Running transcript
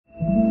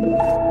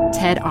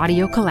TED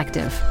Audio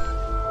Collective.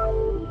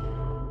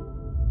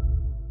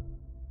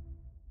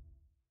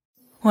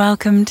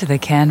 Welcome to the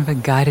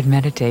Canva guided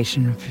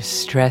meditation for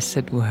stress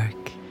at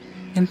work.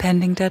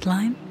 Impending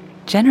deadline?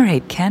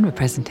 Generate Canva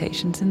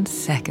presentations in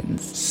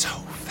seconds. So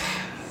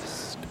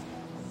fast.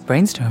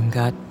 Brainstorm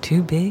got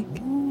too big?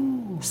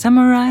 Ooh.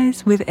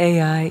 Summarize with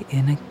AI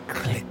in a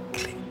click.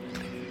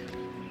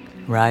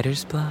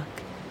 Writer's block?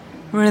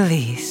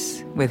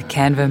 Release with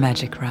Canva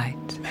Magic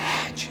Write.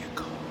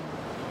 Magical.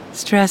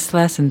 Stress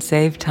less and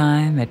save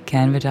time at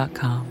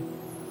canva.com.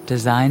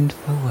 Designed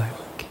for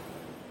work.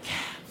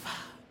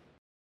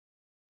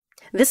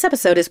 This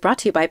episode is brought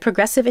to you by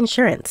Progressive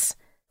Insurance.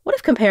 What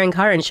if comparing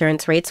car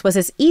insurance rates was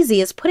as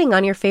easy as putting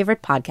on your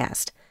favorite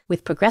podcast?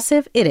 With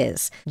Progressive, it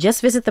is.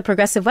 Just visit the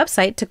Progressive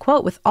website to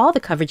quote with all the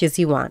coverages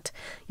you want.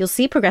 You'll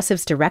see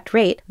Progressive's direct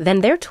rate,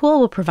 then their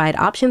tool will provide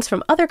options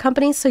from other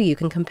companies so you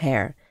can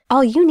compare.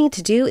 All you need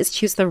to do is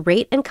choose the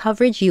rate and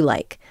coverage you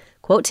like.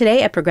 Quote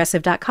today at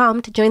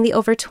Progressive.com to join the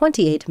over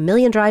 28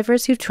 million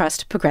drivers who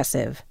trust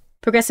Progressive.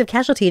 Progressive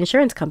Casualty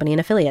Insurance Company and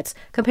Affiliates.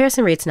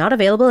 Comparison rates not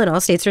available in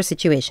all states or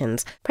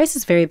situations.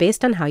 Prices vary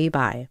based on how you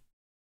buy.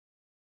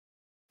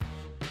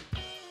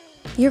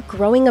 You're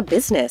growing a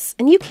business,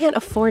 and you can't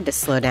afford to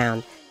slow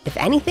down. If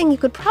anything, you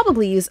could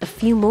probably use a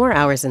few more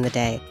hours in the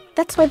day.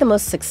 That's why the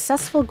most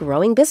successful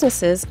growing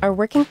businesses are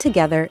working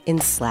together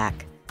in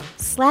Slack.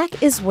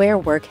 Slack is where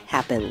work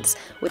happens,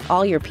 with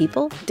all your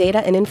people, data,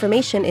 and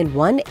information in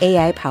one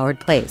AI-powered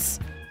place.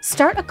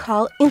 Start a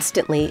call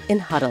instantly in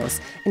huddles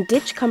and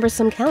ditch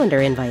cumbersome calendar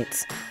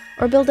invites.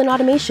 Or build an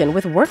automation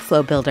with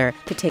Workflow Builder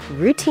to take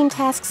routine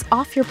tasks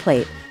off your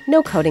plate,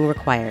 no coding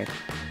required.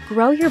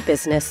 Grow your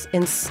business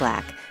in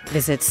Slack.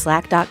 Visit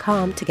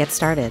slack.com to get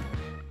started.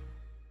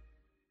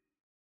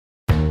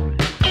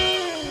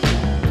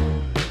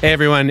 Hey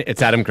everyone,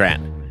 it's Adam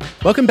Grant.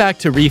 Welcome back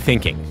to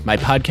ReThinking, my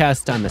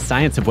podcast on the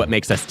science of what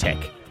makes us tick.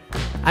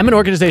 I'm an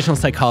organizational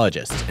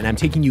psychologist, and I'm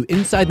taking you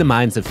inside the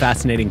minds of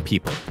fascinating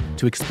people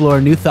to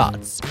explore new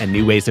thoughts and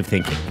new ways of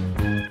thinking.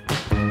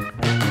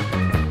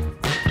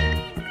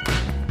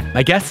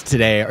 My guests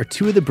today are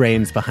two of the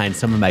brains behind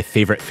some of my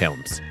favorite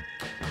films.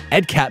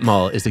 Ed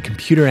Catmull is a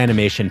computer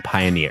animation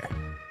pioneer.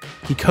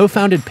 He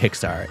co-founded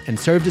Pixar and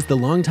served as the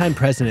longtime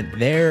president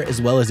there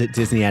as well as at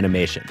Disney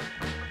Animation.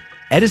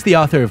 Ed is the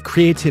author of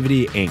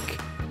Creativity, Inc.,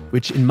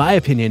 which, in my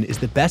opinion, is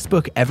the best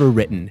book ever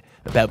written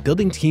about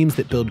building teams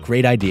that build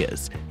great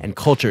ideas and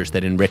cultures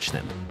that enrich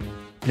them.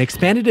 An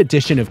expanded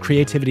edition of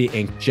Creativity,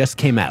 Inc. just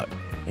came out,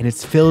 and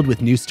it's filled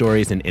with new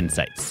stories and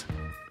insights.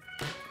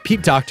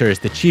 Pete Docter is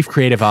the chief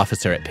creative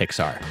officer at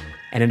Pixar,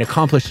 and an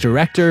accomplished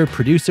director,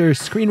 producer,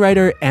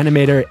 screenwriter,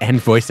 animator, and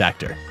voice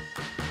actor.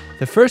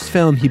 The first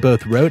film he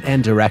both wrote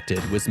and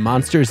directed was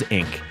Monsters,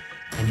 Inc.,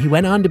 and he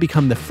went on to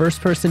become the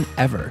first person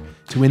ever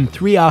to win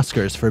 3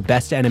 Oscars for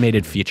Best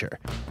Animated Feature,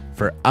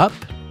 for Up,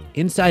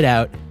 Inside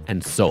Out,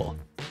 and Soul.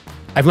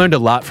 I've learned a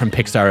lot from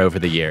Pixar over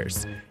the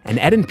years, and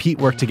Ed and Pete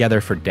worked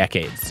together for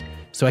decades,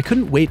 so I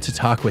couldn't wait to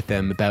talk with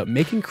them about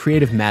making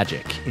creative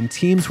magic in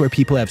teams where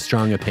people have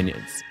strong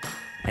opinions,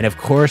 and of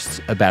course,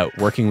 about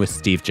working with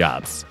Steve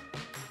Jobs.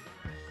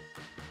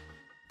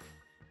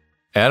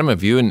 Adam,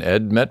 have you and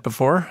Ed met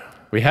before?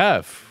 We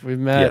have. We've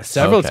met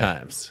several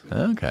times.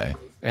 Okay.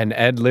 And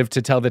Ed lived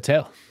to tell the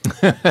tale.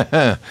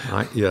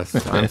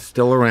 Yes, I'm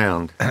still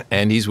around.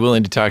 And he's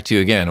willing to talk to you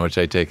again, which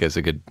I take as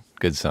a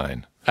good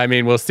sign. I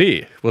mean, we'll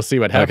see. We'll see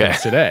what happens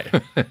today.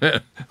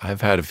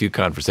 I've had a few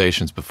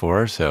conversations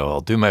before, so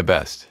I'll do my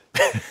best.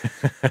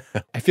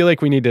 I feel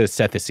like we need to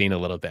set the scene a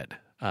little bit.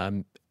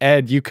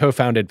 Ed, you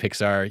co-founded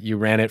Pixar. You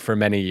ran it for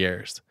many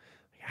years.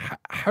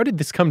 How did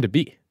this come to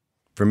be?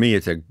 For me,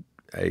 it's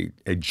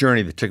a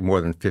journey that took more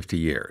than 50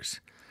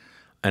 years.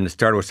 And it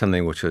started with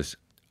something which was,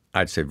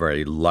 I'd say,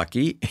 very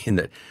lucky in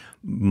that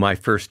my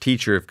first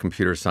teacher of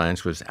computer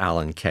science was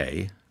Alan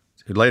Kay,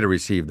 who later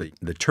received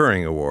the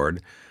Turing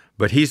Award.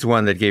 But he's the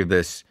one that gave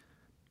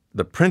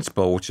the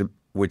principle,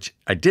 which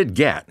I did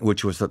get,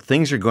 which was that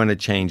things are going to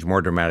change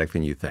more dramatic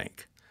than you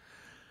think.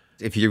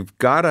 If you've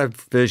got a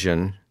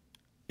vision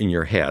in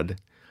your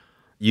head,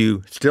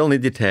 you still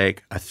need to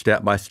take a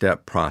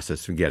step-by-step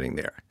process of getting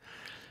there.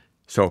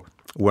 So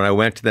when I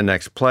went to the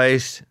next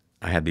place,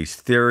 I had these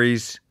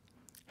theories.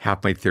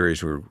 Half my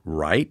theories were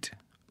right,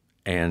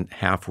 and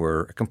half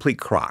were a complete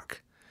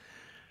crock.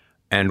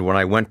 And when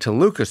I went to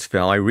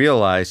Lucasfilm, I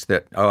realized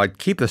that, I'd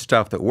keep the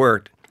stuff that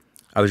worked.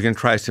 I was going to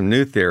try some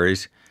new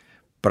theories,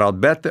 but I'll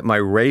bet that my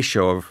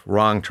ratio of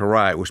wrong to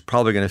right was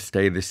probably going to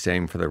stay the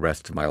same for the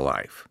rest of my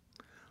life,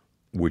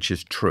 which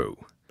is true.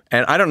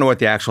 And I don't know what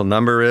the actual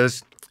number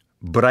is,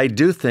 but I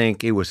do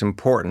think it was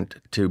important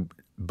to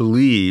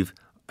believe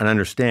and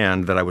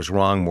understand that I was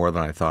wrong more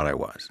than I thought I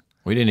was.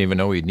 We didn't even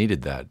know we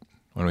needed that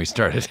when we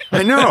started.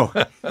 I know.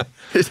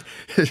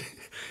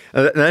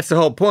 That's the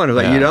whole point.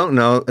 You don't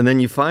know, and then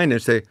you find it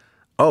and say,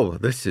 oh,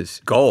 this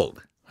is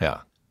gold.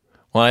 Yeah.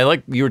 Well, I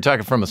like you were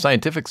talking from a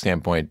scientific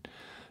standpoint,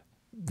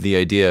 the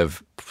idea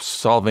of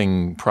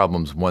solving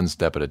problems one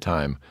step at a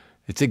time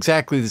It's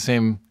exactly the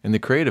same in the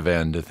creative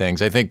end of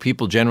things. I think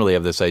people generally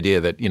have this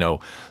idea that,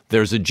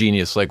 there's a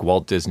genius like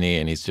Walt Disney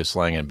and he's just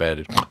lying in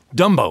bed,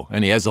 Dumbo,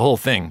 and he has the whole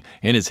thing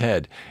in his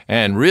head.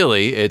 And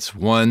really, it's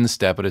one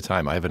step at a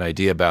time. I have an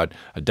idea about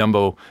a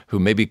Dumbo who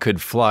maybe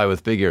could fly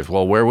with big ears.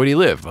 Well, where would he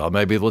live? Well,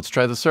 maybe let's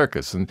try the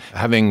circus. And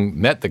having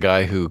met the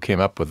guy who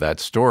came up with that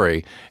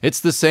story,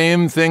 it's the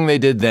same thing they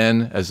did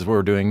then as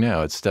we're doing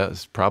now. It's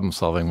problem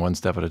solving one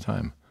step at a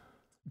time.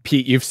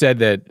 Pete, you've said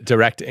that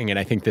directing, and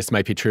I think this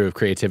might be true of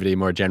creativity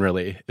more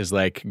generally, is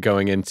like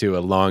going into a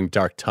long,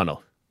 dark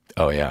tunnel.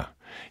 Oh, yeah.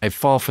 I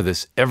fall for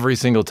this every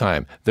single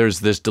time. There's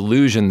this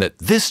delusion that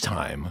this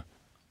time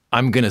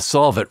I'm going to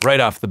solve it right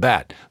off the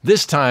bat.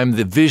 This time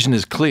the vision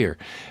is clear.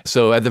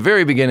 So at the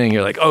very beginning,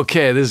 you're like,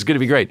 okay, this is going to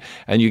be great.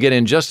 And you get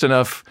in just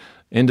enough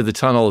into the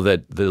tunnel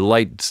that the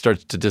light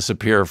starts to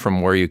disappear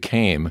from where you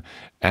came,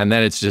 and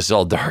then it's just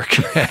all dark.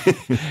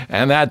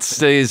 And that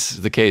stays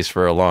the case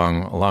for a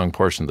long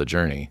portion of the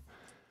journey.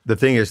 The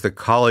thing is, the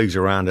colleagues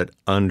around it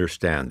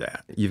understand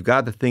that. You've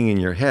got the thing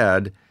in your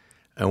head,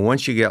 and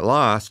once you get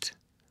lost,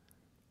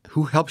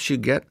 who helps you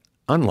get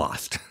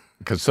unlost?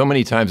 Because so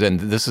many times, and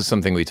this is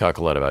something we talk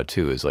a lot about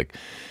too, is like,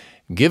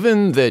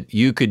 given that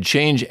you could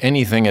change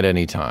anything at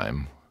any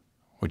time,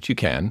 which you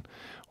can,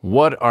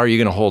 what are you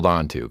going to hold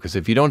on to? Because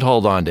if you don't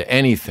hold on to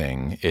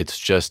anything, it's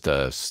just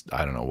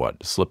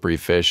slippery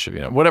fish,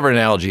 whatever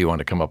analogy you want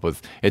to come up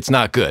with, it's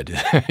not good.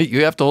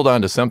 You have to hold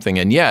on to something.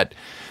 And yet,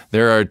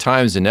 there are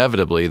times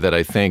inevitably that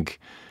I think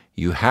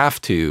you have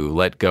to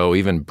let go,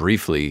 even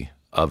briefly,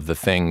 of the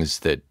things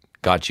that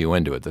got you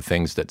into it, the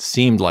things that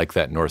seemed like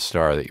that North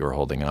Star that you were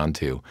holding on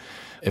to,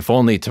 if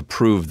only to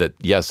prove that,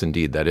 yes,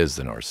 indeed, that is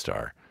the North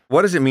Star.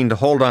 What does it mean to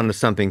hold on to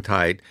something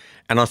tight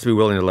and also be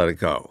willing to let it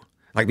go?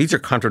 Like, these are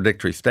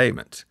contradictory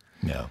statements.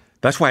 Yeah.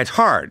 That's why it's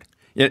hard.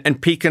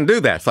 And Pete can do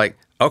that. It's like,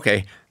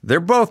 okay,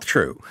 they're both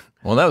true.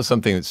 Well, that was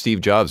something that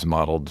Steve Jobs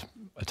modeled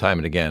time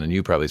and again, and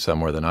you probably saw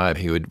more than I.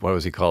 He would, what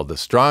was he called? The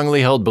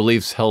strongly held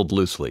beliefs held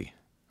loosely,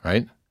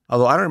 right?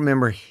 Although I don't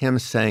remember him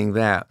saying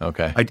that.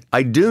 Okay.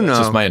 I do know. That's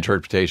just my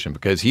interpretation,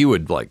 because he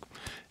would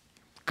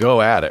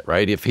go at it,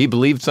 right? If he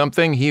believed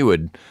something, he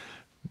would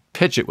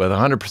pitch it with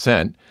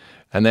 100%.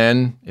 And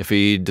then if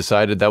he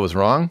decided that was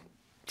wrong,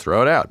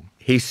 throw it out.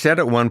 He said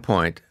at one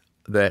point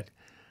that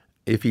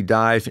if he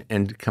dies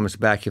and comes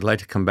back, he'd like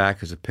to come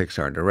back as a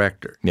Pixar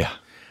director. Yeah.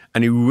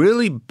 And he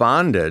really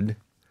bonded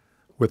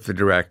with the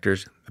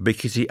directors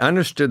because he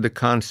understood the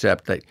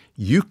concept that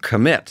you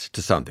commit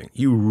to something.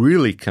 You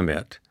really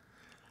commit.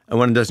 And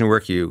when it doesn't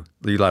work, you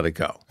let it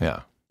go. Yeah.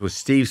 With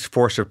Steve's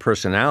force of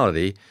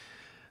personality,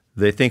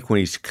 they think when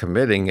he's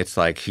committing, it's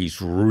like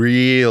he's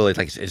really,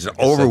 it's an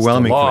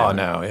overwhelming law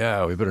commitment. now.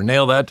 Yeah, we better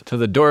nail that to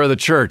the door of the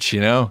church,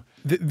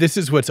 This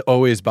is what's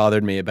always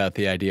bothered me about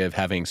the idea of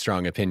having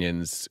strong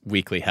opinions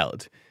weakly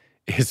held,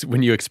 is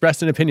when you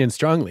express an opinion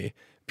strongly,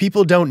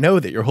 people don't know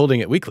that you're holding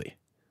it weakly.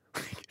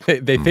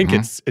 They think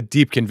it's a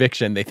deep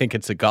conviction. They think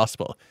it's a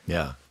gospel.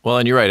 Yeah. Well,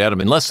 and you're right,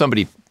 Adam. Unless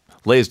somebody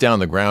lays down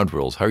the ground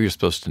rules, how are you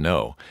supposed to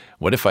know?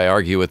 What if I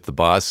argue with the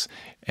boss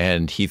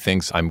and he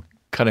thinks I'm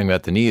cutting him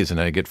at the knees and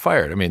I get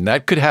fired? I mean,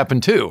 that could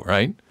happen too,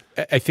 right?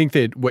 I think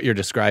that what you're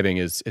describing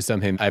is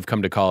something I've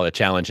come to call a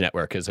challenge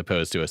network as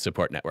opposed to a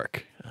support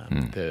network.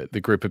 The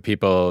group of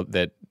people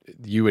that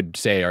you would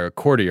say are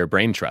core to your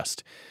brain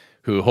trust,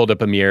 who hold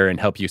up a mirror and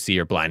help you see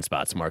your blind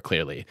spots more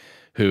clearly,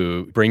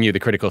 who bring you the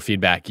critical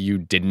feedback you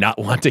did not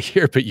want to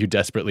hear, but you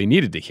desperately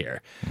needed to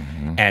hear.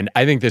 And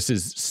I think this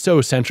is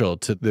so central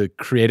to the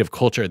creative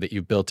culture that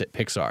you built at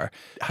Pixar.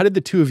 How did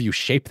the two of you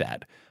shape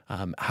that?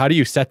 How do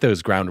you set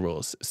those ground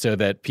rules so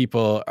that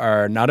people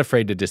are not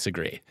afraid to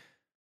disagree?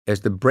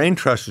 As the brain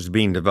trust was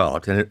being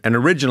developed, and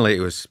originally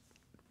it was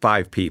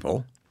 5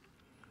 people,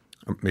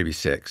 or maybe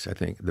 6, I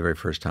think, the very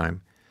first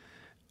time.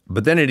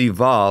 But then it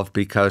evolved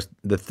because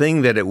the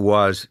thing that it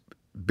was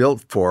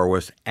built for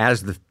was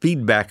as the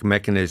feedback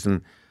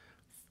mechanism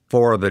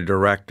for the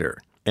director.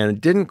 And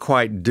it didn't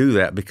quite do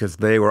that because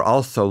they were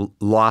also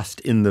lost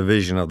in the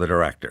vision of the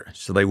director.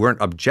 So they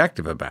weren't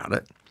objective about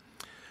it.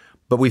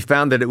 But we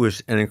found that it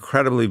was an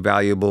incredibly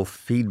valuable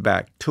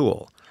feedback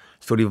tool.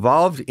 So it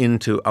evolved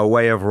into a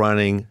way of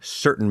running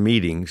certain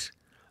meetings,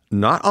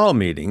 not all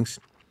meetings,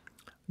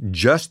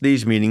 just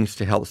these meetings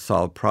to help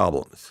solve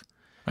problems.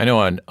 I know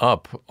on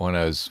Up, when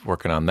I was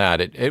working on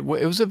that, it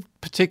was a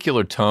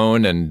particular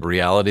tone and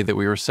reality that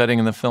we were setting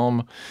in the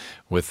film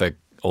with a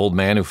old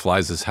man who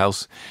flies his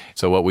house.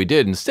 So what we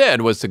did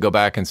instead was to go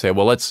back and say,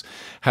 well, let's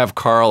have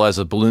Carl as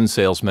a balloon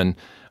salesman.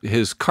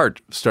 His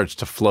cart starts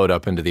to float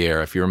up into the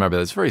air. If you remember,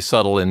 that's very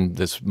subtle in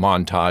this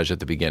montage at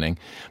the beginning.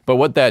 But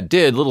what that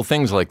did, little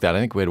things like that, I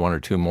think we had 1 or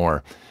 2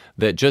 more,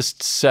 that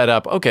just set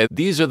up, okay,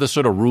 these are the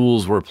sort of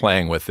rules we're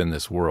playing with in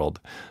this world.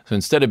 So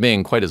instead of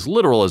being quite as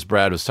literal as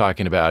Brad was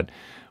talking about,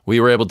 we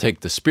were able to take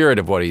the spirit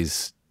of what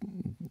he's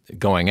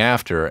going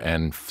after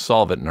and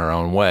solve it in our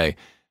own way.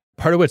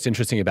 Part of what's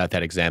interesting about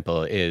that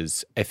example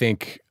is I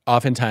think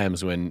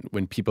oftentimes when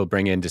people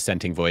bring in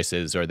dissenting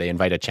voices or they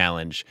invite a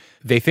challenge,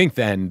 they think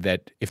then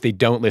that if they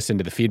don't listen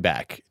to the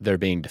feedback, they're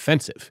being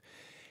defensive.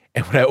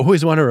 And what I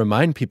always want to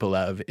remind people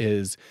of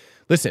is,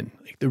 listen,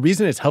 the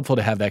reason it's helpful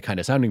to have that kind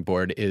of sounding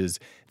board is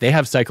they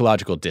have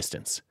psychological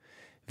distance.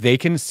 They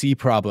can see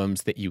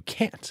problems that you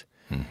can't.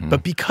 Mm-hmm.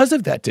 But because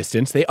of that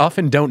distance, they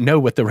often don't know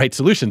what the right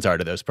solutions are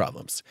to those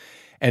problems.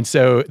 And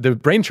so the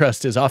brain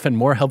trust is often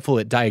more helpful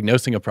at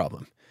diagnosing a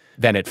problem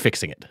than at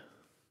fixing it.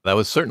 That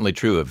was certainly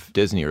true of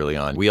Disney early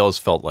on. We always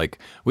felt like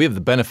we have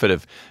the benefit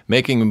of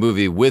making a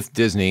movie with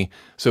Disney.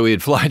 So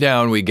we'd fly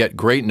down, we'd get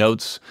great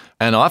notes,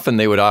 and often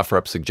they would offer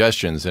up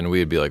suggestions, and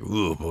we'd be like,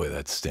 ooh, boy,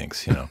 that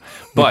stinks,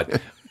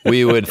 But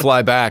we would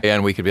fly back,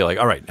 and we could be like,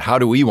 all right, how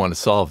do we want to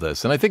solve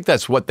this? And I think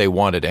that's what they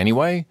wanted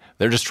anyway.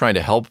 They're just trying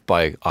to help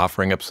by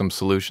offering up some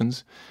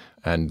solutions.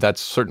 And that's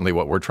certainly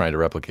what we're trying to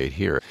replicate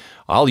here.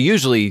 I'll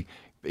usually,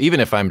 even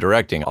if I'm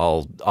directing,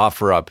 I'll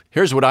offer up,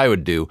 here's what I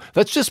would do.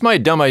 That's just my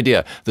dumb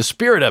idea. The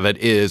spirit of it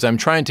is I'm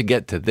trying to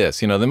get to this.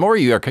 The more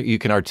you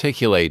can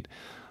articulate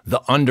the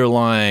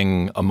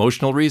underlying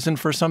emotional reason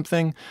for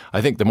something,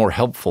 I think the more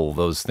helpful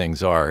those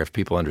things are if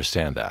people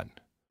understand that.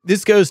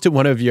 This goes to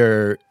one of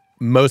your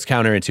most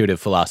counterintuitive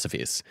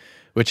philosophies,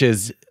 which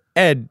is,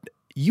 Ed,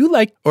 you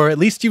like, or at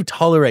least you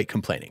tolerate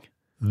complaining.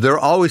 There are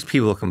always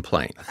people who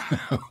complain.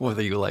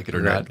 Whether you like it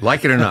or not.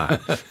 Like it or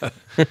not.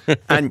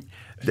 And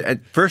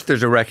at first,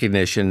 there's a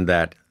recognition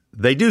that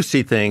they do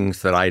see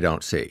things that I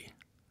don't see.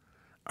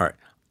 All right.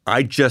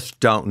 I just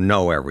don't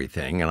know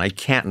everything, and I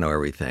can't know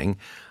everything,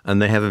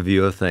 and they have a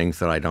view of things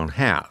that I don't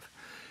have.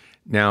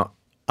 Now,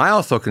 I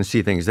also can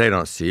see things they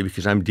don't see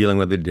because I'm dealing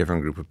with a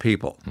different group of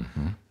people.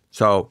 Mm-hmm.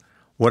 So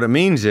what it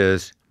means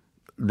is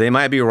they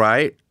might be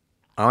right,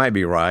 I might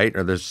be right,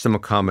 or there's some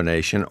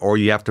combination, or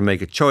you have to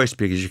make a choice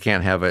because you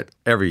can't have it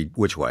every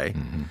which way.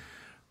 Mm-hmm.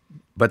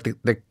 But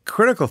the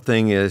critical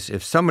thing is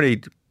if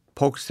somebody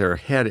pokes their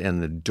head in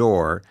the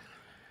door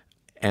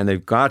and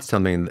they've got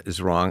something that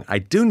is wrong, I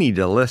do need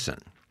to listen.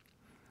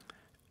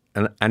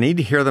 And I need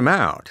to hear them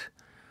out.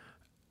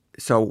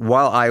 So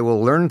while I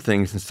will learn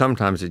things, and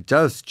sometimes it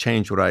does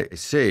change what I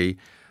see,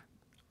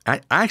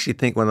 I actually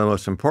think one of the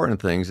most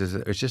important things is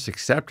that it's just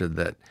accepted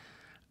that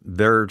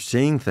they're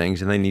seeing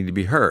things and they need to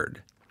be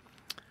heard.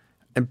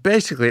 And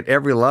basically at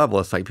every level,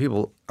 it's like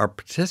people are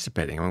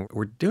participating. I mean,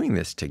 we're doing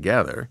this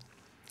together.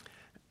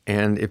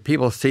 And if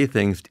people see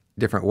things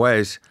different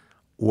ways,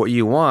 what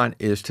you want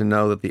is to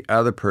know that the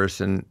other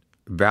person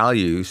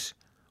values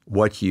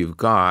what you've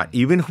got,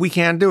 even if we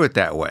can't do it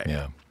that way.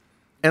 Yeah.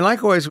 And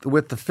likewise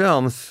with the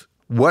films,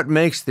 what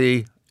makes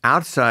the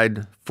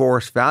outside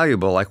force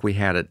valuable, like we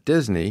had at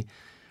Disney,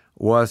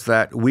 was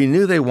that we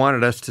knew they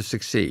wanted us to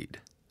succeed.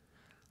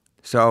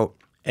 So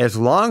as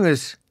long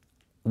as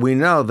we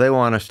know they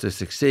want us to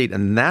succeed,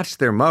 and that's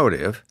their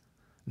motive,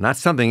 not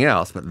something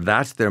else, but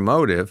that's their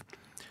motive,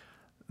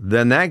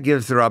 then that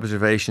gives their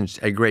observations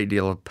a great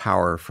deal of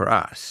power for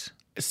us.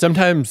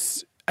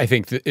 Sometimes I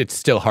think that it's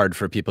still hard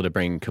for people to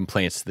bring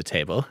complaints to the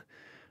table.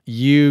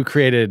 You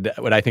created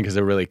what I think is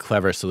a really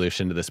clever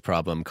solution to this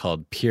problem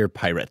called peer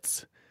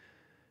pirates,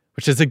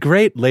 which is a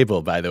great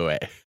label, by the way.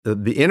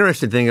 The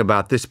interesting thing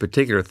about this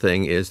particular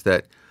thing is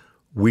that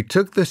we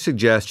took the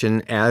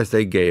suggestion as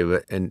they gave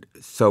it, and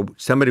so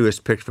somebody was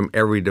picked from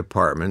every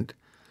department,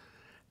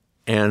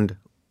 and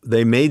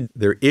they made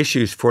their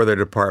issues for their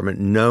department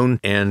known.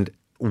 And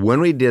when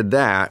we did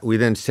that, we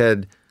then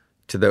said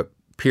to the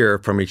peer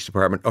from each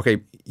department,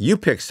 okay, you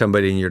pick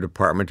somebody in your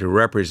department to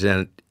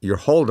represent your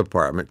whole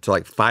department, so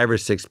like 5 or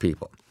 6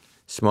 people,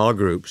 small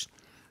groups.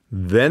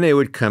 Then they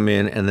would come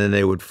in and then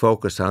they would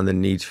focus on the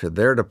needs for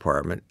their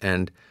department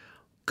and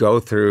go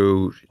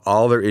through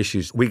all their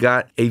issues. We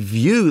got a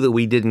view that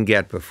we didn't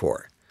get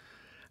before.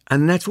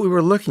 And that's what we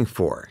were looking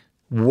for.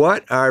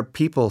 What are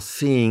people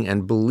seeing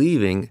and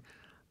believing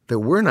that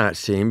we're not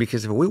seeing?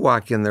 Because if we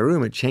walk in the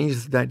room, it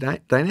changes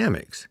the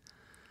dynamics.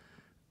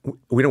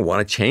 We don't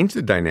want to change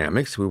the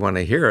dynamics. We want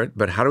to hear it.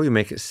 But how do we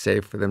make it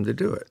safe for them to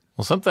do it?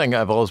 Well, something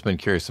I've always been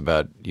curious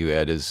about you,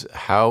 Ed, is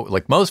how,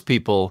 like most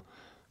people,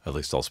 at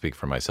least I'll speak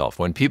for myself,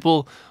 when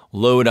people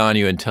load on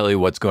you and tell you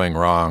what's going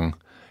wrong,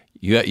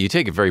 you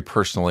take it very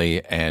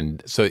personally,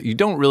 and so you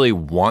don't really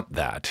want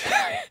that.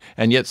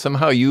 And yet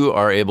somehow you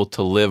are able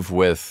to live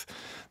with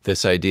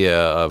this idea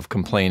of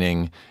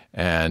complaining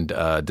and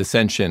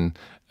dissension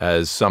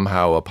as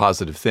somehow a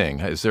positive thing.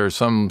 Is there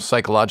some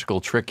psychological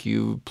trick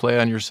you play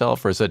on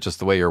yourself, or is that just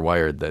the way you're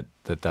wired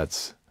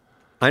that's...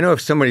 I know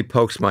if somebody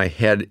pokes my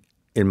head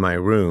in my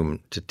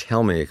room to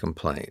tell me a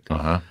complaint,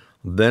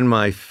 then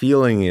my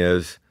feeling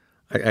is,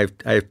 I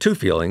have 2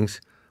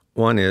 feelings.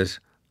 One is,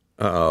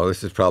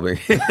 this is probably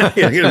going to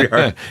be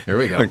hard. Here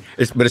we go.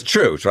 But it's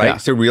true, right? Yeah.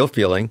 It's a real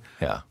feeling.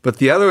 Yeah. But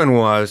the other one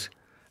was,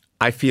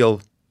 I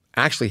feel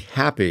actually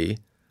happy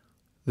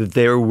that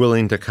they were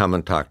willing to come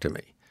and talk to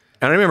me.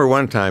 And I remember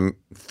one time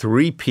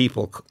 3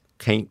 people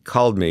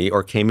called me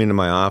or came into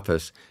my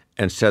office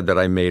and said that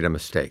I made a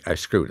mistake. I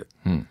screwed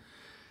it.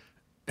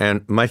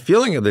 And my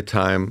feeling at the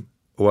time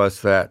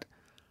was that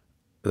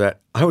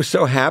I was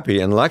so happy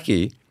and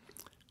lucky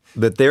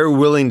that they're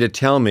willing to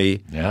tell me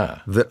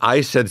that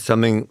I said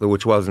something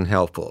which wasn't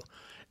helpful.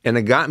 And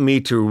it got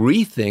me to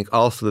rethink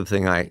also the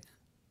thing I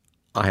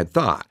had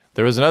thought.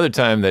 There was another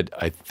time that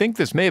I think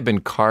this may have been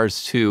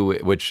Cars 2,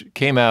 which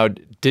came out,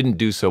 didn't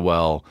do so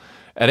well.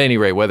 At any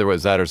rate, whether it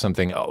was that or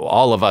something,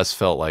 all of us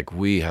felt like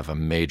we have a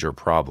major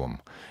problem.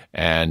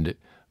 And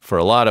for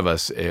a lot of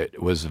us,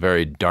 it was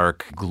very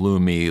dark,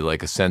 gloomy,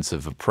 like a sense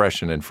of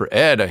oppression. And for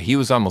Ed, he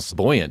was almost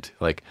buoyant,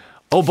 like,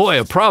 oh boy,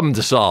 a problem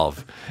to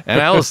solve.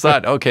 And I always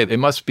thought, okay, it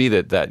must be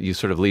that you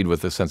sort of lead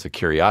with a sense of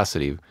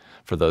curiosity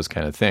for those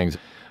kind of things.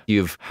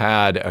 You've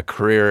had a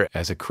career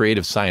as a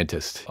creative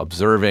scientist,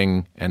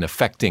 observing and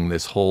affecting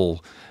this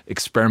whole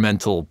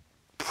experimental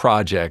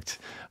project,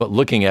 but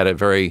looking at it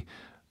very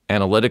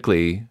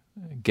analytically,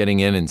 getting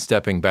in and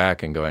stepping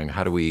back and going,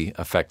 how do we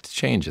affect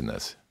change in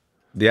this?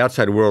 The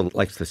outside world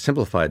likes the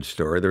simplified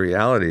story. The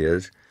reality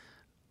is,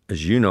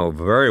 as you know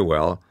very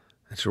well,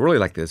 it's really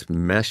like this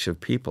mesh of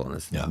people and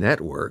this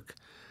network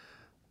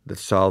that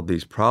solve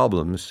these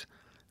problems.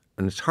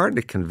 And it's hard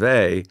to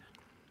convey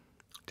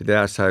to the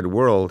outside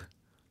world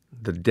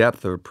the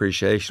depth of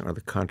appreciation or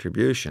the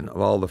contribution of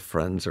all the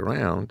friends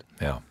around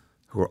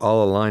who are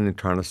all aligned in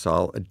trying to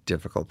solve a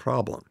difficult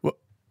problem. Well,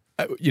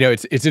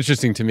 it's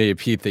interesting to me,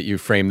 Pete, that you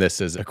frame this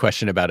as a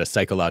question about a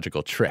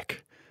psychological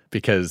trick.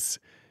 Because,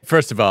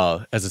 first of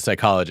all, as a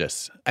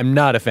psychologist, I'm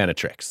not a fan of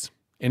tricks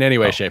in any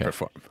way, shape, or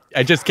form.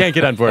 I just can't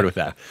get on board with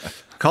that.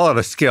 Call it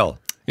a skill.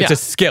 It's a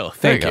skill.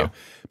 Thank you.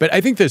 But I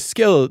think the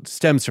skill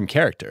stems from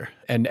character.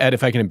 And Ed,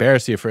 if I can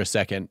embarrass you for a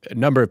second, a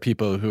number of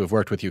people who have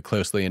worked with you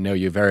closely and know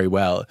you very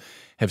well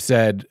have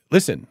said,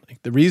 listen,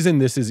 the reason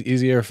this is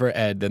easier for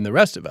Ed than the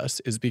rest of us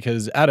is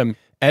because, Adam,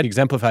 Ed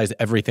exemplifies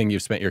everything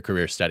you've spent your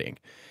career studying.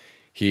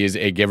 He's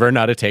a giver,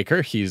 not a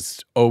taker.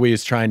 He's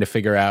always trying to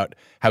figure out,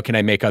 how can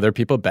I make other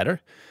people better?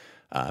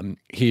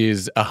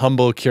 He's a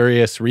humble,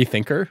 curious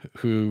rethinker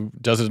who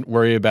doesn't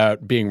worry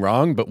about being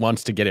wrong, but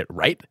wants to get it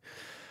right.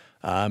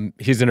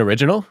 He's an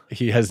original.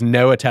 He has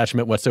no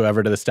attachment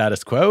whatsoever to the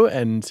status quo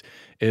and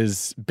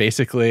is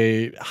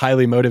basically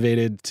highly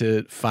motivated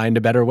to find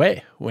a better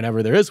way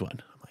whenever there is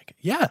one. I'm like,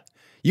 yeah,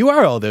 you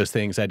are all those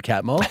things, Ed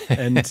Catmull,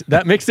 and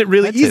that makes it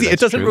really easy. It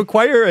doesn't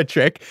require a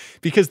trick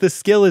because the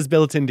skill is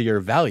built into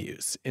your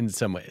values in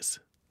some ways.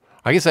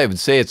 I guess I would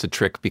say it's a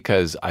trick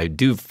because I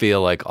do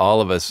feel like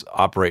all of us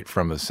operate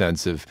from a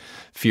sense of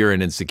fear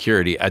and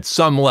insecurity at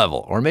some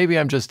level, or maybe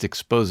I'm just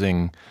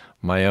exposing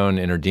my own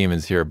inner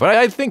demons here. But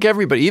I think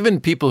everybody, even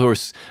people who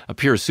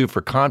appear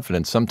super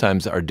confident,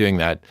 sometimes are doing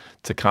that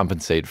to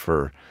compensate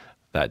for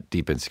that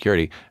deep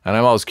insecurity. And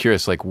I'm always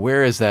curious, like,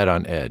 where is that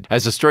on Ed?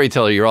 As a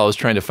storyteller, you're always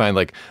trying to find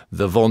like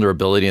the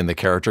vulnerability in the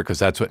character because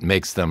that's what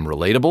makes them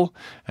relatable.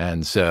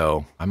 And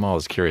so I'm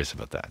always curious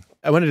about that.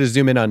 I wanted to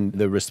zoom in on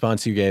the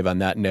response you gave on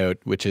that note,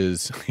 which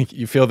is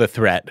you feel the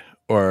threat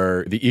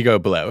or the ego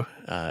blow.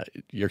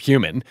 You're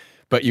human,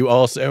 but you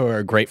also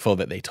are grateful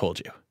that they told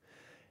you.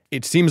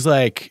 It seems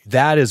like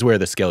that is where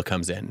the skill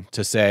comes in,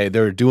 to say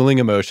there are dueling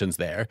emotions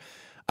there.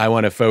 I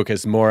want to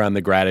focus more on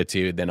the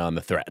gratitude than on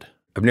the threat.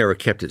 I've never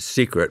kept it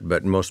secret,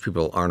 but most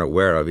people aren't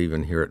aware of,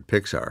 even here at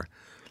Pixar.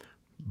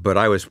 But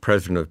I was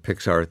president of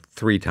Pixar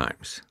 3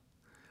 times,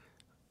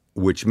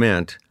 which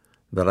meant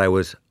that I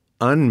was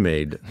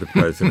unmade the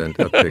president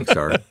of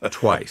Pixar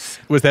twice.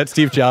 Was that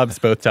Steve Jobs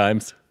both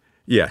times?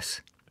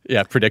 Yes.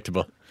 Yeah,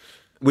 predictable.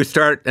 We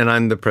start, and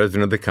I'm the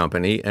president of the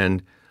company,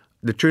 and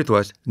the truth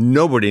was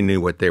nobody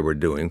knew what they were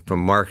doing, from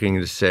marketing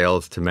to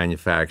sales to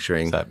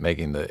manufacturing. Is that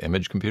making the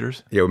image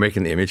computers? Yeah, we're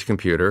making the image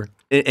computer.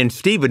 And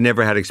Steve had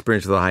never had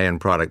experience with a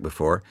high-end product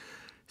before.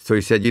 So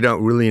he said, you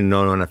don't really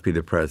know enough to be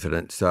the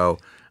president, so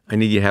I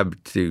need you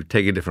to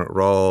take a different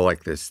role,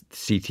 like this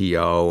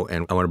CTO,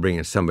 and I want to bring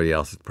in somebody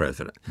else as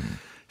president.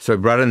 So I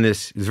brought in he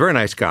was a very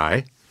nice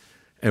guy,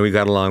 and we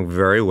got along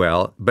very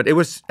well. But it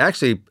was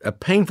actually a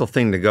painful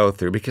thing to go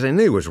through because I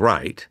knew he was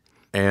right.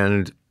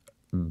 And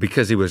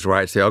because he was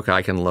right, say, okay,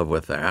 I can live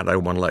with that. I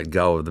want to let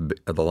go of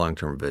the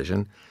long-term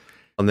vision.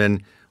 And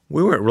then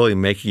we weren't really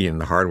making it in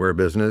the hardware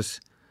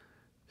business.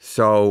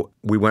 So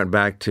we went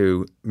back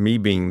to me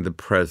being the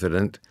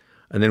president,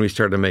 and then we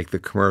started to make the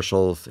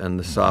commercials and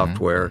the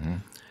software,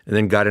 and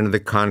then got into the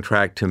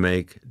contract to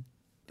make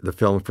the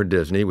film for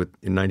Disney in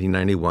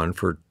 1991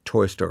 for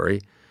Toy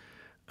Story.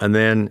 And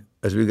then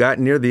as we got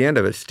near the end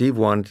of it, Steve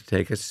wanted to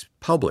take us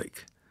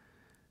public.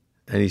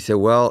 And he said,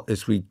 well,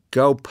 as we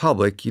go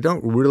public, you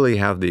don't really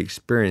have the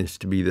experience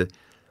to be the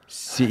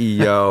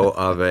CEO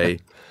of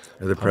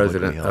the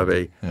president of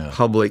a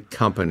public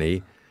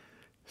company.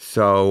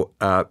 So,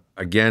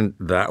 again,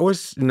 that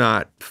was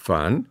not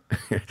fun.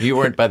 You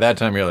weren't, by that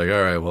time, you're like,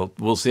 all right, well,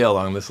 we'll see how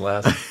long this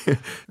lasts.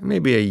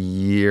 Maybe a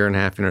year and a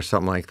half in or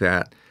something like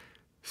that.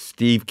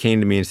 Steve came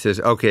to me and says,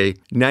 okay,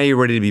 now you're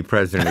ready to be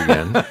president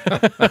again.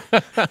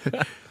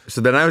 So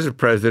then I was the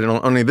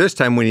president, only this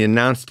time when he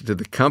announced it to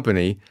the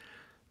company,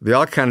 they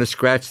all kind of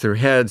scratched their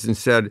heads and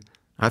said,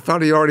 I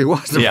thought he already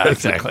was the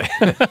president.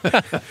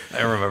 Exactly.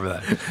 I remember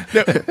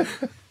that.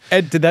 No.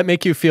 Ed, did that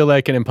make you feel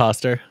like an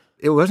imposter?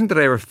 It wasn't that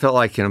I ever felt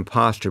like an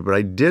imposter, but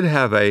I did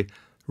have a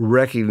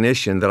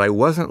recognition that I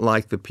wasn't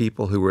like the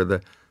people who were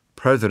the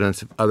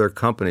presidents of other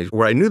companies,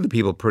 where I knew the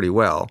people pretty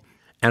well,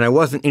 and I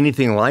wasn't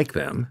anything like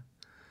them.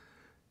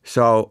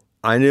 So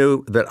I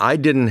knew that I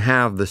didn't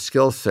have the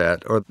skill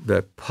set or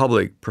the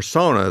public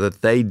persona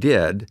that they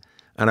did,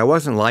 and I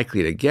wasn't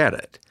likely to get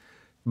it.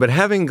 But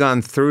having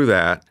gone through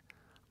that,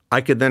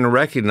 I could then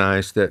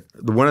recognize that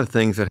one of the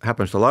things that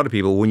happens to a lot of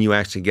people when you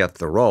actually get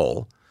the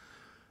role,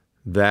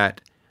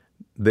 that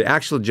the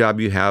actual job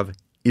you have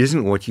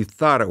isn't what you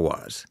thought it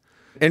was.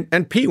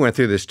 And Pete went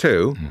through this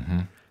too. Mm-hmm.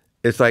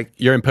 It's like...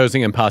 You're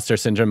imposing imposter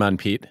syndrome on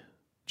Pete?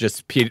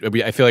 Just Pete,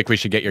 I feel like we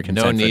should get your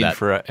consent for that. No need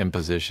for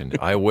imposition.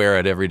 I wear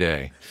it every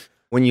day.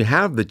 When you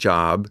have the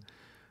job,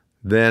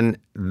 then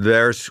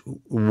there's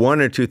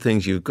one or two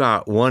things you've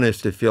got. One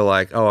is to feel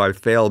like, oh, I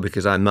failed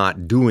because I'm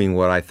not doing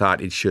what I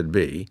thought it should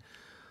be.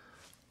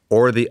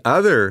 Or the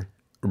other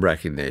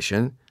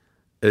recognition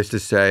is to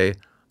say,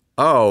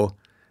 oh,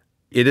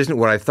 it isn't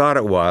what I thought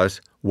it was.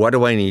 What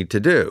do I need to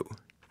do?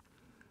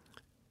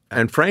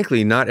 And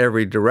frankly, not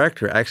every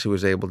director actually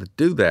was able to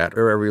do that,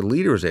 or every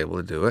leader was able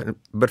to do it.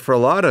 But for a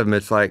lot of them,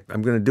 it's like,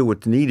 I'm going to do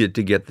what's needed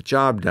to get the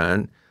job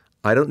done.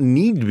 I don't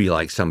need to be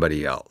like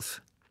somebody else.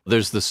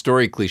 There's the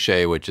story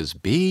cliche, which is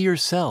be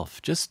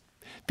yourself. Just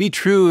be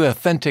true,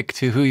 authentic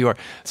to who you are.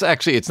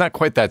 It's not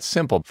quite that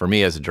simple. For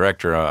me as a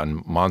director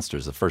on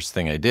Monsters, the first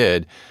thing I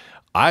did,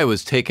 I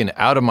was taken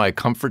out of my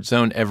comfort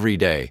zone every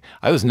day.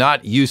 I was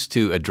not used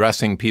to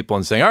addressing people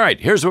and saying, all right,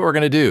 here's what we're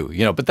going to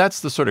do. But that's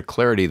the sort of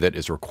clarity that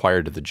is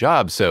required to the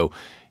job. So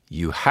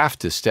you have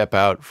to step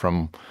out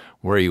from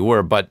where you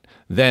were, but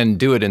then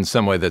do it in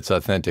some way that's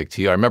authentic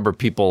to you. I remember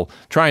people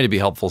trying to be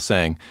helpful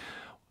saying,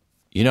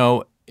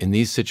 in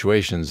these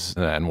situations,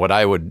 and what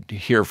I would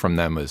hear from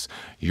them is,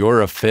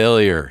 you're a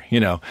failure,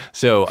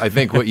 So I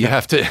think what you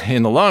have to,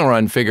 in the long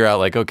run, figure out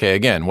like, okay,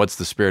 again, what's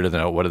the spirit of the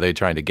note? What are they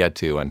trying to get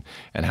to?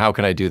 And how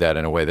can I do that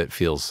in a way that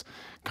feels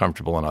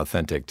comfortable and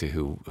authentic to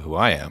who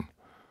I am?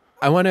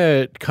 I want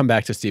to come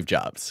back to Steve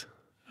Jobs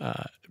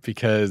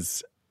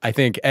because I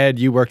think, Ed,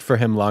 you worked for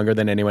him longer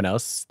than anyone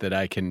else that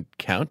I can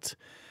count.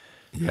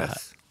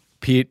 Yes.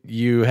 Pete,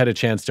 you had a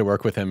chance to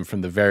work with him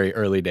from the very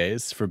early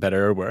days, for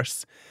better or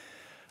worse.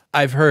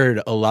 I've heard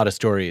a lot of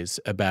stories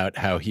about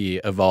how he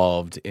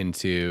evolved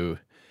into,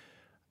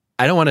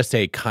 I don't want to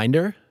say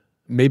kinder,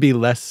 maybe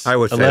less. I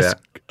would say that.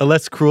 A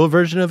less cruel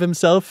version of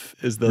himself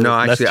is the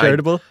less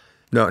charitable?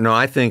 No,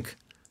 I think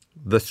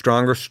the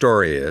stronger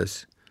story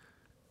is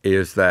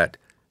that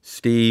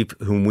Steve,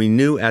 whom we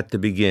knew at the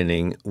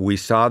beginning, we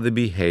saw the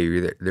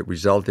behavior that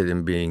resulted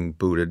in being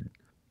booted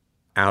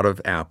out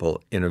of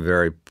Apple in a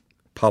very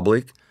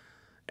public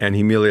and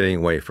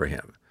humiliating way for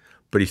him.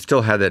 But he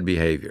still had that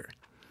behavior.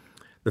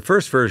 The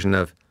first version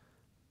of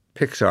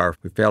Pixar,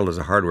 we failed as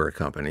a hardware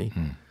company,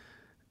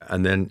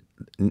 and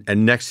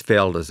next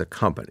failed as a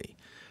company.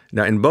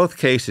 Now, in both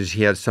cases,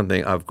 he had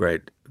something of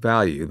great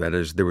value. That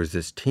is, there was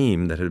this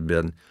team that had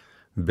been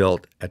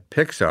built at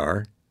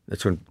Pixar.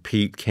 That's when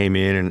Pete came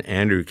in and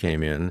Andrew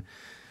came in,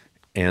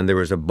 and there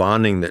was a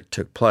bonding that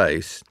took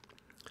place.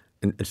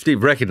 And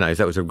Steve recognized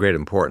that was of great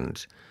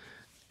importance.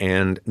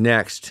 And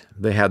next,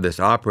 they had this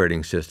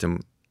operating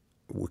system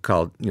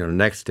called,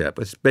 Next Step.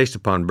 It's based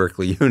upon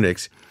Berkeley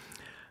Unix,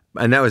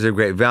 and that was of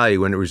great value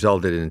when it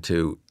resulted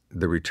into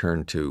the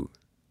return to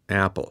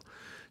Apple.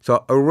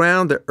 So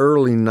around the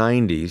early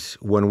 90s,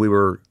 when we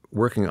were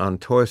working on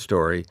Toy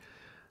Story,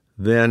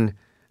 and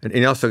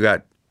he also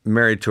got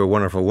married to a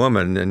wonderful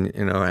woman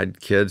and,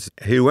 had kids.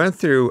 He went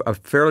through a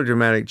fairly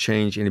dramatic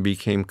change, and he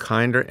became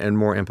kinder and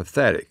more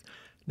empathetic.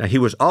 Now, he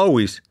was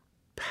always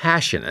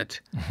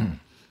passionate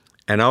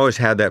and always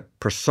had that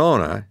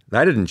persona.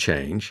 That didn't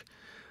change.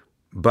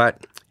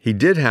 But he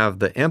did have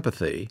the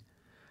empathy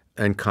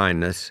and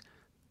kindness,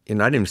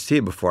 and I didn't even see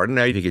it before. I didn't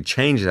know if he could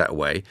change that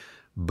way,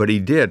 but he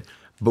did.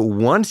 But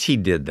once he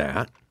did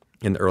that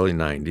in the early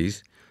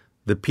 90s,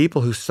 the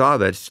people who saw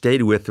that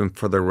stayed with him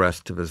for the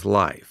rest of his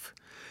life.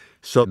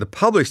 So the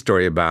public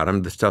story about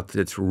him, the stuff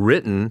that's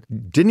written,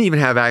 didn't even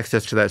have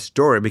access to that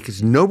story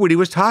because nobody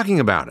was talking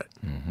about it.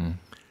 Mm-hmm.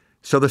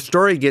 So the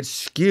story gets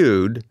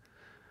skewed,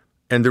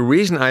 and the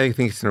reason I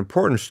think it's an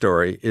important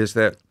story is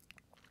that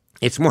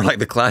it's more like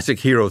the classic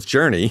hero's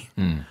journey.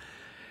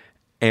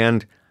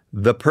 And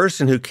the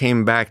person who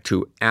came back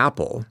to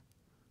Apple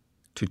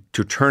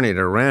to turn it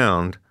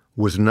around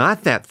was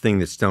not that thing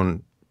that's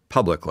done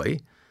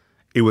publicly.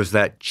 It was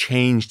that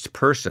changed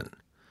person.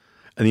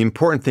 And the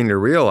important thing to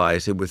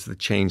realize, it was the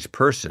changed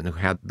person who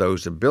had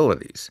those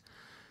abilities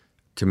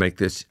to make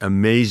this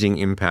amazing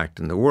impact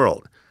in the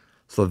world.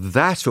 So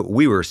that's what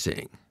we were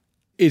seeing.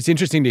 It's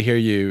interesting to hear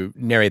you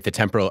narrate the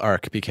temporal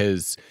arc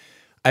because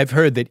I've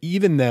heard that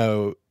even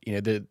though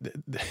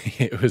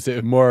it was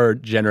a more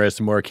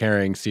generous, more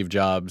caring Steve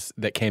Jobs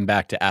that came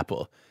back to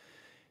Apple,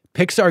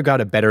 Pixar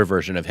got a better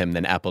version of him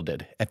than Apple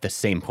did at the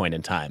same point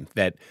in time.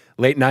 That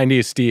late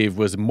 90s Steve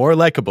was more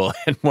likable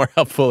and more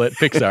helpful at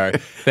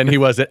Pixar than he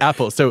was at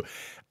Apple. So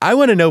I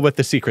want to know what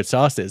the secret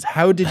sauce is.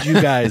 How did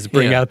you guys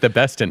bring out the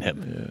best in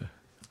him? Yeah.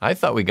 I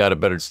thought we got a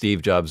better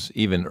Steve Jobs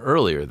even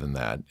earlier than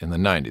that in the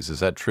 90s. Is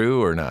that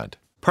true or not?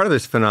 Part of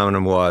this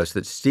phenomenon was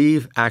that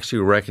Steve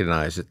actually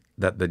recognized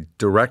that the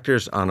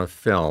directors on a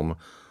film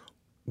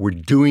were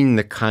doing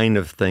the kind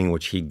of thing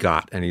which he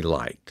got and he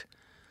liked.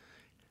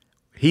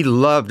 He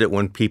loved it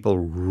when people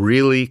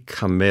really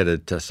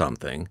committed to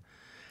something,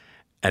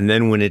 and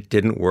then when it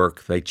didn't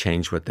work, they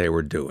changed what they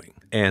were doing,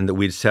 and that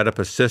we'd set up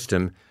a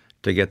system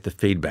to get the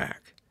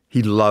feedback.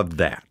 He loved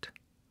that.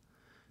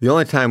 The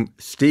only time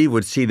Steve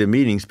would see the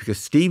meetings, because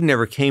Steve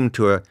never came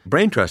to a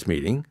brain trust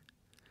meeting,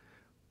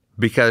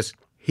 because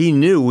he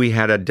knew we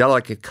had a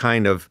delicate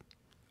kind of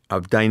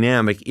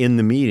dynamic in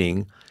the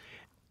meeting,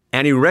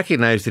 and he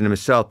recognized in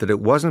himself that it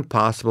wasn't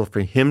possible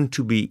for him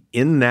to be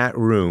in that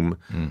room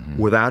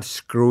without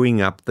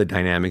screwing up the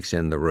dynamics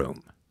in the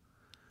room.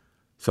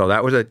 So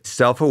that was a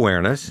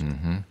self-awareness.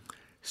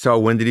 So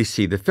when did he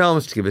see the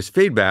films to give his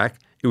feedback?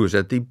 It was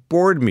at the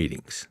board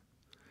meetings.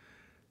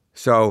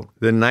 So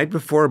the night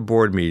before a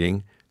board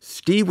meeting,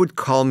 Steve would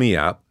call me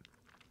up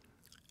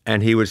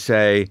and he would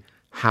say,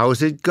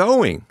 "How's it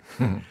going?"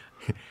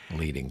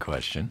 Leading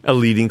question. A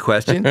leading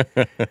question.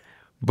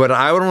 But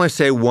I would only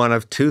say one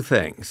of two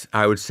things.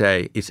 I would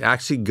say, "It's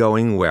actually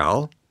going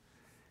well."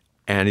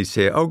 And he'd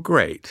say, "Oh,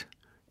 great."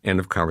 End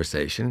of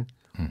conversation.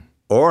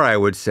 Or I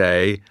would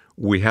say,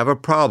 "We have a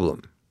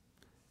problem."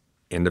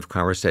 End of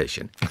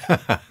conversation.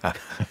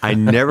 I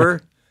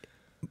never,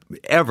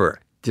 ever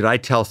did I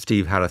tell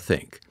Steve how to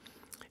think.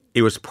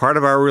 It was part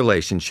of our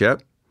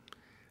relationship.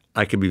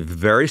 I could be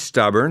very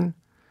stubborn,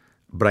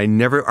 but I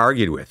never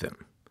argued with him.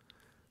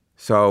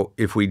 So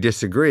if we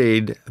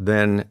disagreed,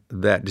 then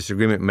that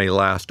disagreement may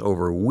last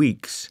over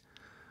weeks,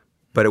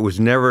 but it was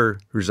never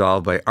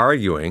resolved by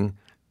arguing.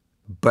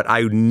 But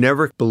I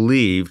never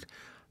believed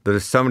that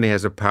if somebody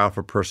has a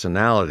powerful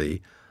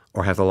personality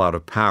or has a lot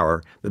of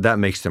power, that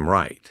makes them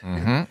right.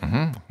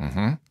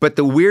 But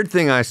the weird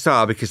thing I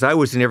saw, because I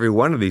was in every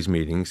one of these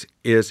meetings,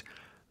 is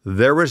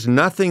there was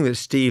nothing that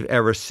Steve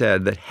ever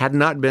said that had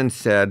not been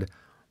said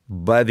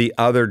by the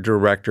other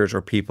directors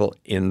or people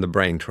in the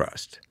Brain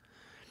Trust.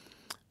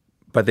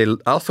 But they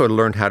also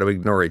learned how to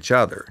ignore each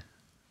other.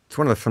 It's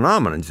one of the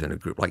phenomena in a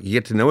group. Like, you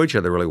get to know each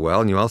other really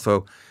well, and you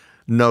also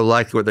know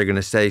likely what they're going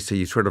to say, so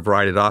you sort of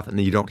write it off, and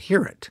then you don't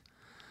hear it.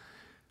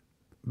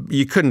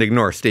 You couldn't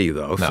ignore Steve,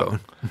 though.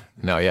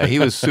 No, yeah. He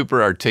was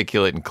super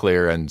articulate and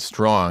clear and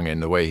strong in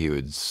the way he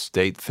would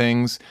state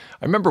things.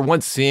 I remember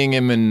once seeing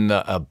him in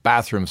a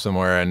bathroom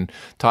somewhere and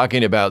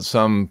talking about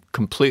some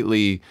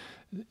completely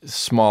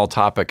small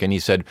topic, and he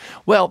said,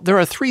 "Well, there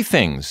are three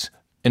things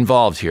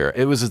involved here."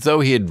 It was as though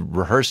he had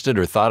rehearsed it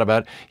or thought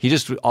about it. He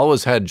just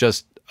always had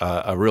just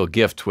a real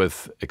gift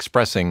with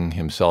expressing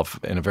himself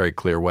in a very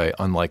clear way,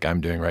 unlike I'm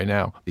doing right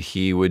now.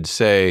 He would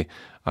say,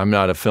 "I'm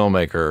not a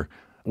filmmaker,"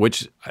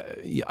 which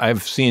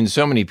I've seen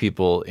so many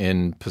people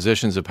in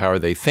positions of power,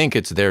 they think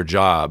it's their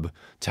job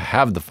to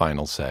have the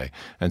final say.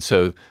 And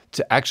so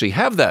to actually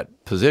have that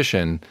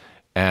position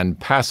and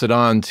pass it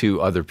on to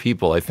other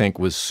people, I think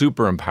was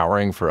super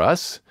empowering for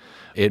us.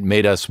 It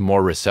made us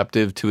more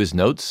receptive to his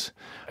notes.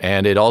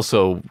 And it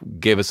also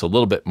gave us a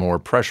little bit more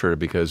pressure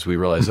because we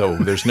realized, oh,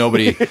 there's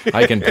nobody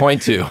I can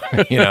point to.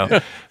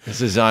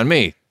 This is on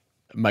me.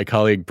 My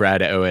colleague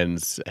Brad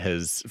Owens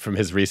has, from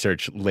his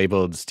research,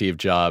 labeled Steve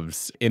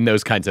Jobs in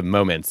those kinds of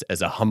moments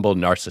as a humble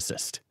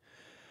narcissist.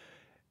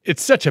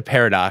 It's such a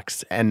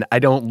paradox, and I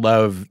don't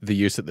love the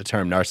use of the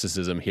term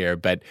narcissism here,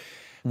 but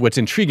what's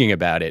intriguing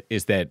about it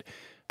is that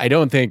I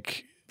don't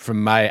think,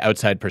 from my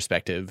outside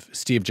perspective,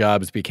 Steve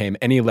Jobs became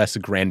any less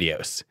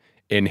grandiose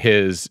in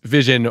his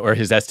vision or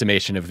his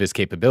estimation of his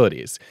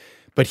capabilities.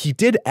 But he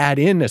did add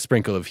in a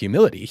sprinkle of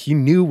humility. He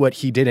knew what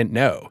he didn't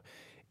know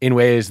in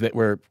ways that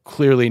were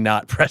clearly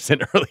not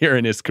present earlier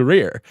in his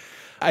career.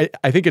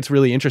 I think it's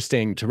really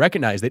interesting to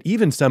recognize that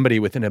even somebody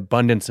with an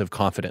abundance of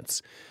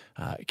confidence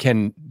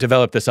can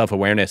develop the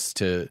self-awareness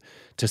to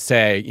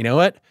say, you know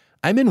what,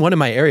 I'm in one of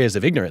my areas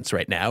of ignorance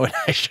right now, and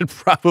I should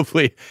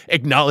probably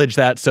acknowledge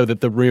that so that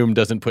the room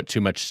doesn't put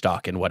too much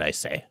stock in what I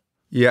say.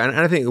 Yeah, and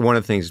I think one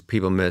of the things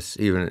people miss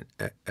even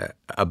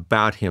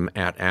about him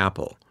at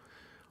Apple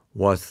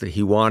was that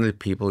he wanted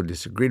people who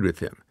disagreed with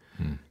him.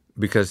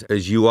 Because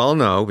as you all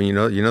know, you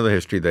know the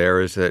history there,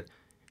 is that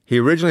he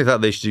originally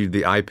thought they should do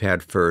the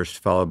iPad first,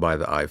 followed by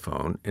the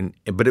iPhone.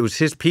 But it was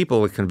his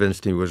people that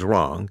convinced him he was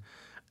wrong,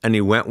 and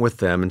he went with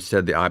them and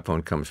said the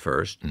iPhone comes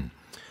first.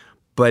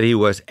 But he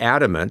was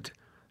adamant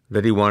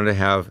that he wanted to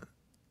have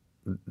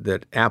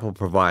that Apple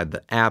provide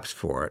the apps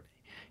for it.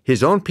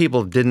 His own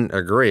people didn't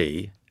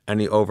agree,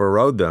 and he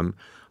overrode them.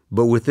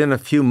 But within a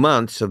few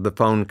months of the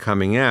phone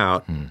coming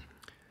out,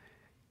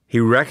 he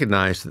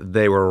recognized that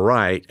they were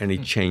right, and he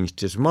changed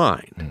his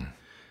mind.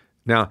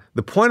 Now,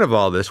 the point of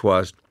all this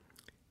was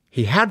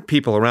he had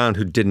people around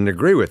who didn't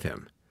agree with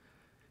him.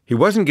 He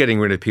wasn't getting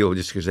rid of people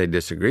just because they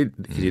disagreed,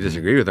 because he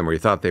disagreed with them or he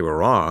thought they were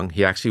wrong.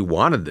 He actually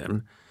wanted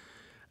them.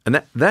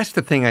 And that's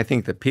the thing I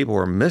think that people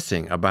were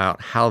missing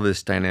about how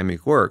this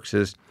dynamic works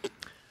is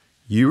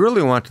you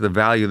really want to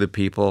value the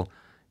people,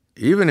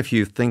 even if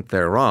you think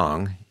they're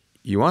wrong,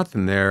 you want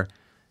them there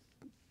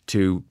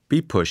to be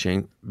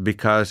pushing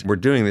because we're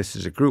doing this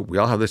as a group. We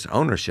all have this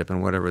ownership in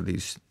whatever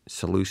these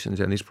solutions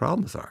and these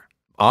problems are.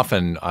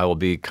 Often I will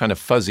be kind of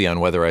fuzzy on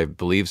whether I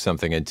believe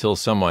something until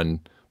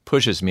someone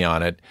pushes me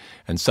on it.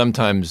 And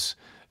sometimes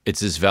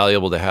it's as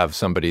valuable to have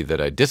somebody that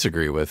I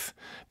disagree with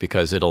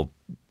because it'll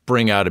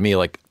bring out of me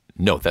like,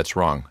 no, that's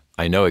wrong.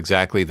 I know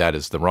exactly that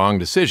is the wrong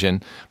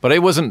decision, but I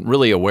wasn't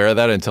really aware of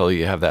that until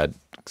you have that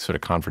sort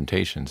of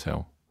confrontation.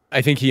 So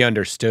I think he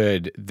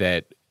understood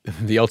that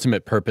the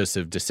ultimate purpose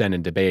of dissent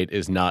and debate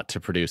is not to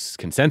produce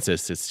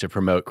consensus, it's to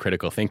promote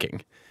critical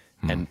thinking.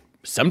 And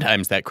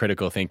sometimes that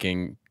critical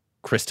thinking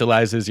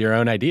crystallizes your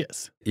own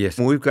ideas. Yes,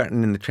 and we've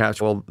gotten in the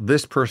chats, well,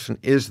 this person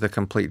is the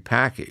complete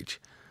package.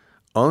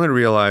 Only to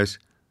realize,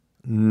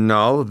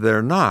 no,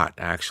 they're not,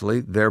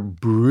 actually. They're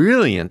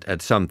brilliant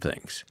at some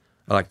things,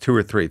 like 2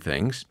 or 3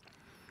 things.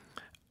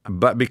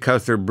 But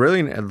because they're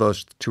brilliant at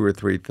those 2 or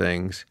 3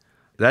 things,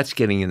 that's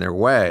getting in their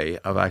way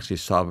of actually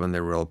solving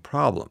their real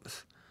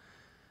problems.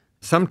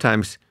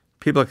 Sometimes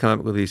people come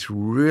up with these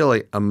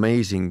really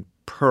amazing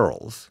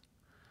pearls,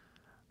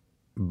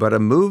 but a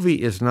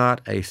movie is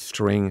not a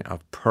string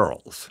of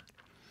pearls.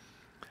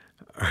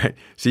 All right?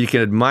 So you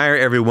can admire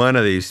every one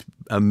of these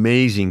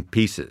amazing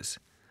pieces,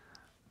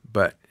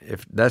 but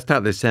if that's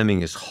not the same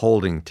thing as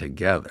holding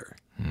together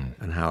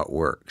and how it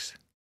works.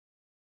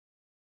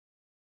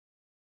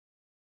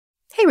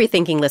 Hey,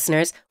 Rethinking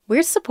listeners,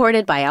 we're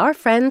supported by our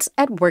friends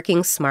at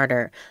Working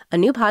Smarter, a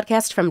new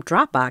podcast from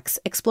Dropbox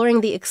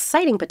exploring the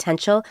exciting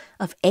potential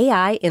of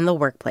AI in the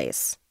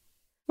workplace.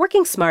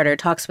 Working Smarter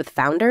talks with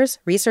founders,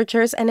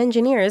 researchers, and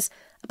engineers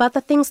about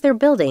the things they're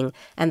building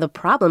and the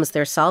problems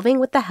they're solving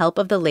with the help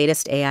of the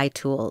latest AI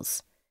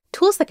tools.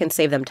 Tools that can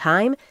save them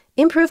time,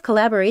 improve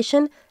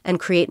collaboration, and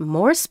create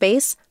more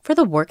space for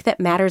the work that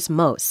matters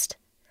most.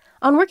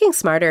 On Working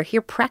Smarter,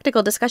 hear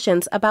practical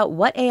discussions about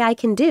what AI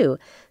can do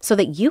so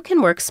that you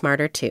can work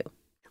smarter too.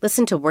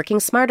 Listen to Working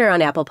Smarter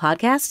on Apple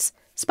Podcasts,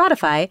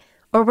 Spotify,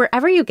 or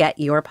wherever you get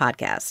your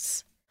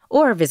podcasts.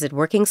 Or visit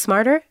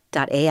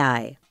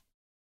workingsmarter.ai.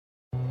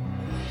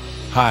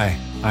 Hi,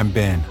 I'm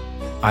Ben.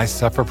 I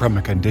suffer from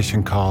a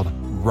condition called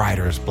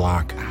writer's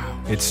block.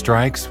 It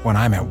strikes when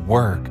I'm at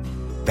work.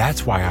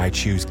 That's why I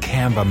choose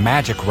Canva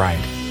Magic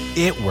Write.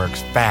 It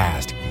works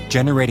fast,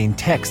 generating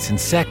text in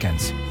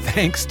seconds,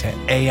 thanks to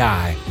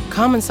AI.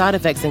 Common side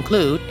effects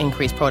include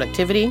increased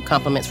productivity,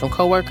 compliments from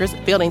coworkers,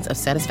 feelings of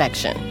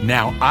satisfaction.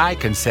 Now I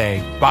can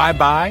say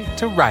bye-bye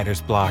to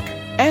writer's block.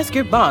 Ask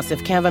your boss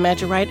if Canva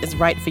Magic Write is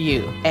right for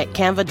you at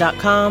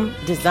canva.com,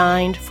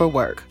 designed for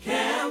work.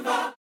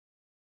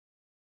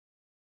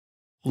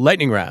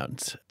 Lightning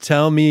round.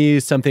 Tell me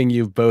something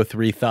you've both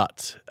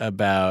rethought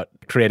about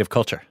creative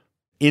culture.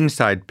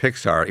 Inside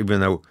Pixar, even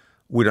though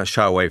we don't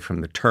shy away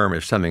from the term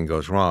if something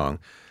goes wrong,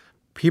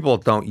 people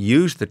don't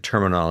use the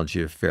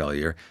terminology of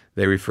failure.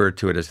 They refer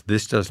to it as,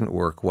 this doesn't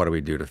work, what do we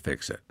do to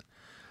fix it?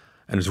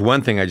 And there's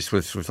one thing I just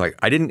was like,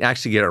 I didn't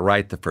actually get it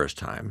right the first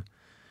time.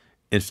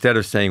 Instead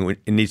of saying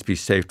it needs to be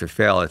safe to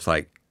fail, it's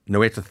like, no,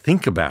 we have to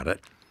think about it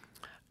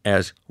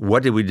as,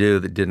 what did we do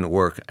that didn't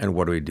work and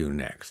what do we do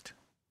next?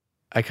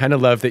 I kind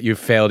of love that you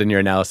failed in your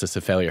analysis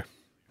of failure.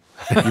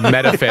 You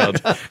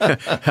meta-failed.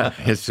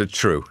 It's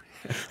true.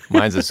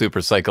 Mine's a super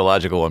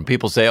psychological one.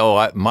 People say, oh,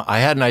 I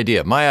had an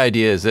idea. My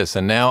idea is this.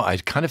 And now I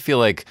kind of feel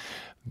like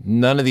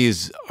none of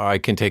these I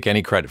can take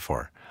any credit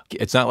for.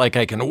 It's not like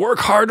I can work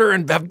harder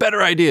and have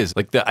better ideas.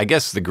 Like I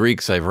guess the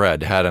Greeks I've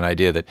read had an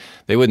idea that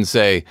they wouldn't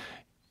say,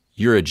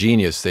 you're a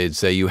genius. They'd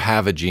say, you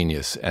have a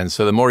genius. And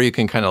so the more you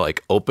can kind of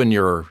like open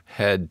your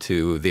head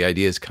to the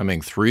ideas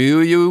coming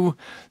through you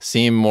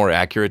seem more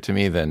accurate to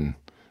me than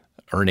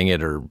earning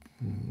it or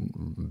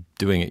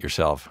doing it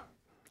yourself.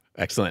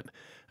 Excellent.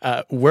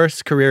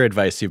 Worst career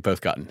advice you've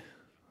both gotten?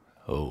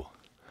 Oh,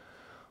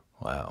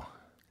 wow.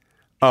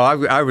 Oh,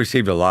 I've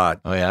received a lot.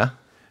 Oh, yeah?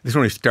 This is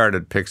when we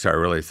started Pixar,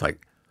 really. It's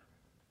like,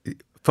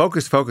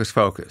 focus, focus,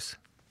 focus.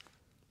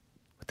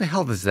 What the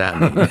hell does that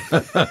mean?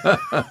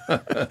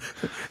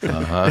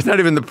 It's not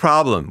even the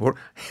problem.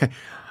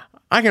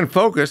 I can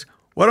focus.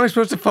 What am I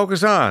supposed to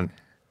focus on?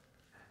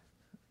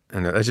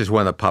 And that's just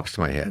one that pops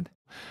to my head.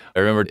 I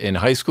remember in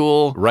high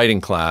school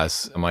writing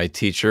class, my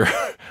teacher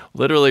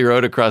literally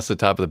wrote across the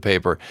top of the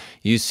paper,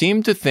 you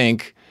seem to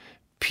think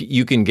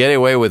you can get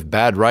away with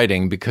bad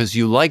writing because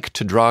you like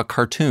to draw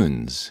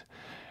cartoons.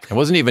 It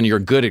wasn't even you're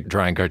good at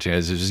drawing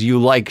cartoons, it was you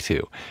like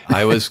to.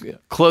 I was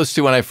close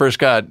to when I first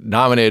got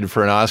nominated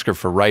for an Oscar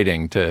for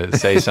writing to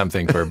say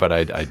something for, but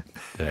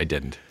I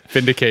didn't.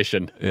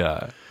 Vindication.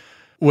 Yeah.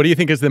 What do you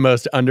think is the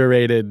most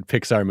underrated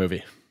Pixar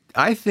movie?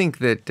 I think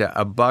that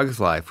A Bug's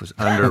Life was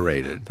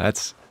underrated.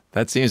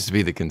 That seems to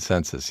be the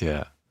consensus,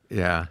 yeah.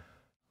 Yeah.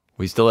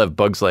 We still have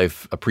Bug's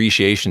Life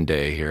Appreciation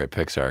Day here at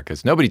Pixar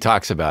because nobody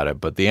talks about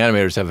it, but the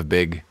animators have a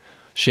big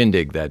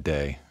shindig that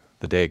day,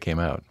 the day it came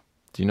out.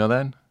 Do you know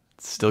that? It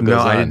still goes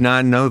on. No, I did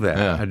not know that.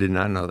 Yeah. I did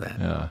not know that.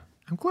 Yeah.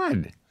 I'm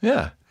glad.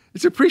 Yeah.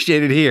 It's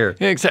appreciated here.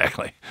 Yeah,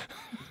 exactly.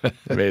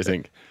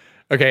 Amazing.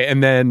 Okay,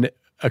 and then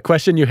a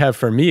question you have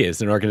for me as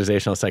an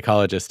organizational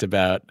psychologist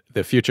about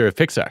the future of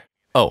Pixar.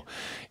 Oh,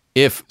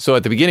 so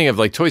at the beginning of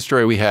like Toy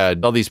Story, we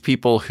had all these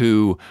people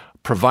who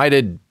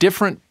provided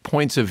different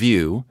points of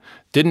view,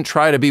 didn't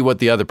try to be what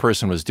the other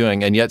person was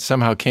doing, and yet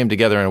somehow came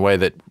together in a way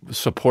that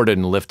supported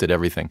and lifted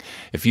everything.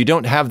 If you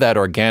don't have that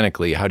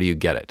organically, how do you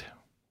get it?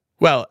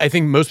 Well, I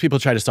think most people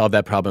try to solve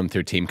that problem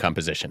through team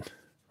composition,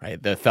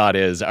 right? The thought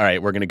is, all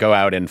right, we're going to go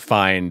out and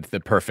find the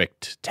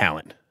perfect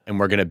talent, and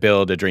we're going to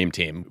build a dream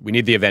team. We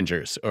need the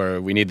Avengers,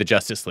 or we need the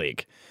Justice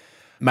League.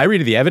 My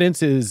read of the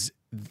evidence is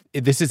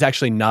this is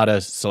actually not a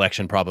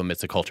selection problem,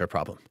 it's a culture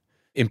problem.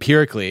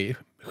 Empirically,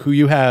 who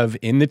you have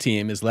in the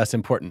team is less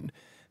important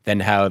than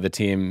how the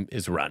team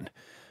is run.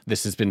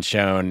 This has been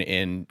shown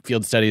in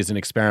field studies and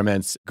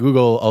experiments.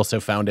 Google also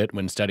found it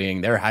when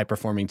studying their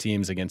high-performing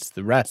teams against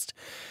the rest.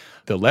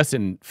 The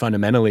lesson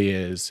fundamentally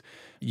is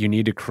you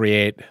need to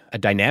create a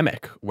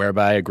dynamic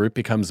whereby a group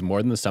becomes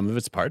more than the sum of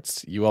its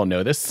parts. You all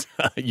know this.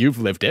 You've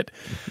lived it.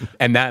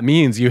 And that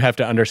means you have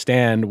to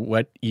understand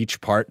what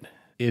each part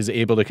is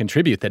able to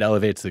contribute that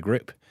elevates the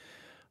group.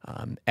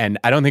 And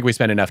I don't think we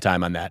spend enough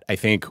time on that. I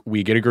think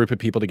we get a group of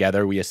people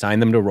together, we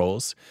assign them to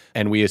roles,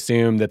 and we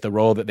assume that the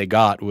role that they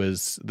got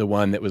was the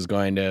one that was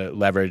going to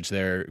leverage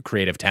their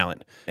creative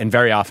talent. And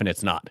very often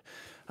it's not.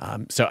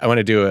 So I want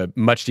to do a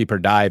much deeper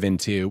dive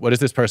into what does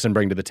this person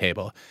bring to the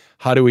table?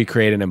 How do we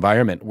create an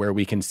environment where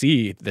we can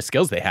see the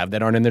skills they have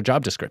that aren't in their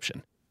job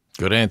description?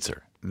 Good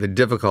answer. The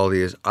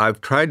difficulty is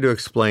I've tried to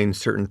explain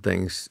certain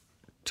things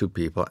to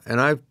people, and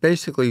I've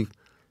basically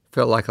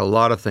felt like a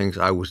lot of things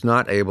I was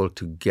not able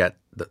to get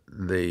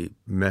the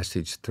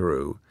message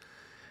through,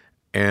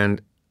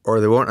 or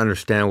they won't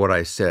understand what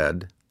I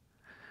said.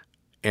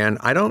 And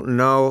I don't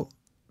know,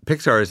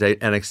 Pixar is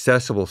an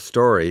accessible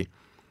story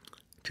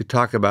to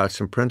talk about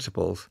some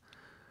principles,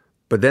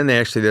 but then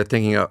they're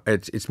thinking of,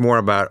 it's more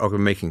about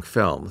making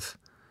films,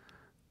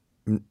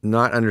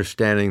 not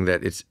understanding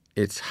that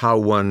it's how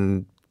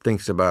one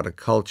thinks about a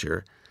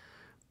culture.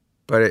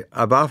 But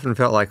I've often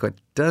felt like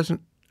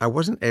I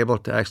wasn't able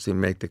to actually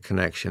make the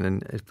connection,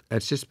 and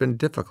it's just been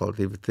difficult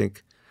to even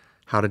think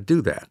how to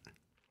do that.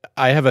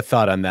 I have a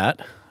thought on that,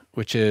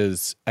 which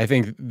is I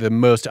think the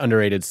most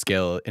underrated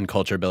skill in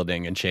culture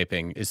building and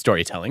shaping is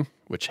storytelling,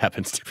 which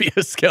happens to be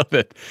a skill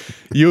that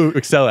you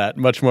excel at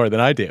much more than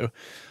I do.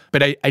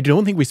 But I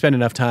don't think we spend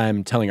enough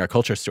time telling our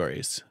culture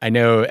stories. I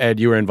know,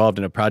 Ed, you were involved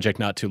in a project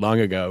not too long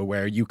ago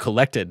where you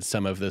collected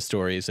some of the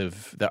stories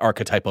of the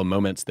archetypal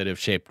moments that have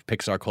shaped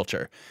Pixar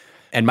culture.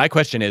 And my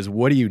question is,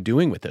 what are you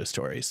doing with those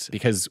stories?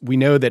 Because we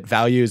know that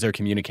values are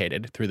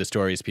communicated through the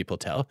stories people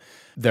tell.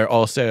 They're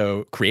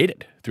also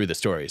created through the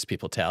stories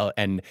people tell.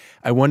 And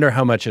I wonder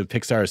how much of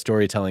Pixar's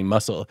storytelling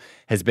muscle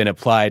has been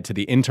applied to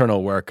the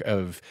internal work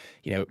of,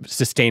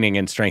 sustaining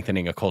and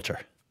strengthening a culture.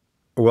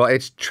 Well,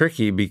 it's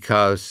tricky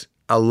because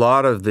a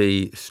lot of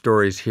the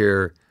stories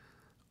here,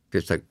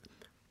 it's like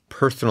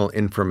personal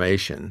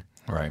information.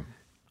 Right.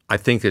 I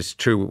think it's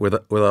true with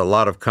a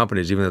lot of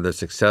companies, even though they're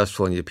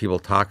successful and people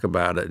talk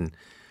about it,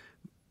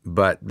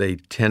 but they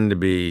tend to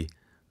be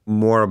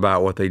more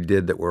about what they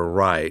did that were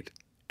right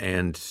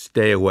and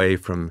stay away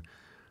from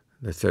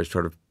the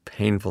sort of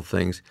painful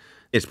things.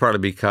 It's partly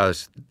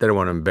because they don't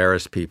want to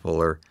embarrass people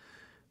or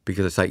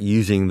because it's like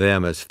using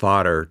them as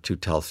fodder to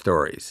tell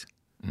stories.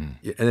 And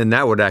then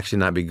that would actually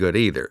not be good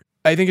either.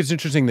 I think it's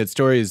interesting that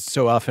stories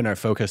so often are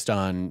focused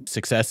on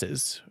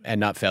successes and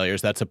not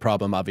failures. That's a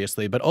problem,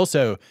 obviously, but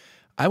also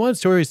I want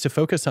stories to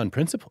focus on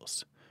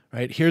principles,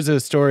 right? Here's a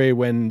story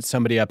when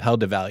somebody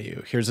upheld a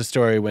value. Here's a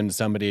story when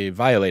somebody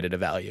violated a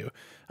value,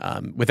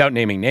 without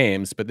naming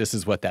names, but this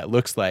is what that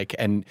looks like.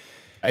 And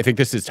I think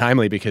this is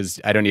timely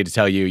because I don't need to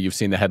tell you, you've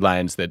seen the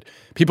headlines that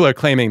people are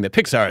claiming that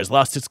Pixar has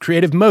lost its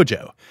creative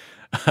mojo.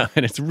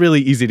 And it's really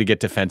easy to get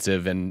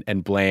defensive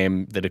and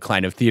blame the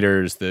decline of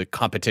theaters, the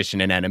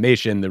competition in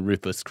animation, the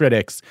ruthless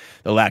critics,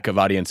 the lack of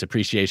audience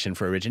appreciation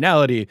for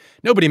originality.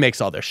 Nobody makes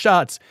all their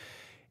shots.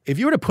 If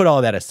you were to put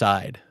all that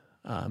aside,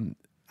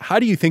 how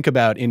do you think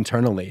about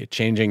internally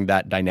changing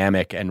that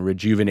dynamic and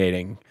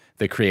rejuvenating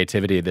the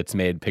creativity that's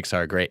made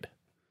Pixar great?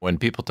 When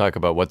people talk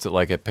about what's it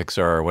like at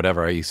Pixar or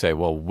whatever, you say,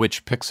 well,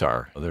 which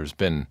Pixar? There's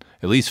been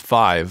at least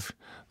 5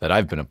 that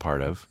I've been a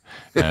part of,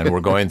 and we're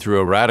going through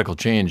a radical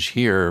change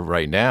here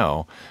right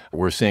now.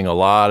 We're seeing a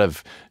lot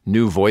of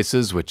new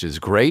voices, which is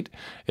great.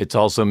 It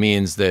also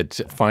means that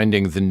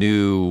finding the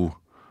new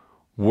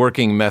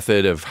working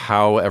method of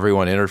how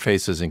everyone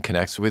interfaces and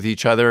connects with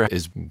each other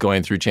is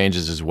going through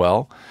changes as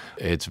well.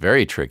 It's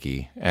very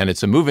tricky, and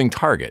it's a moving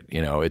target.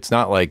 It's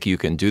not like you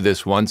can do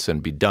this once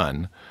and be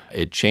done.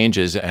 It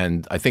changes,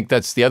 and I think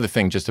that's the other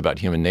thing just about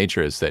human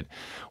nature is that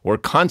we're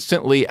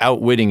constantly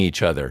outwitting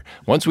each other.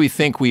 Once we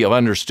think we have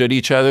understood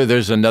each other,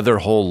 there's another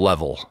whole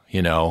level,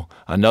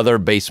 another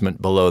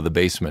basement below the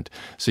basement.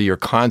 So you're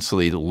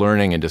constantly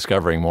learning and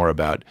discovering more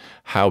about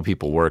how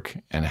people work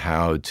and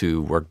how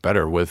to work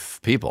better with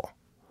people.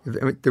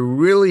 I mean, there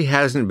really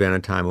hasn't been a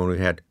time when we've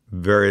had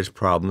various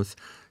problems.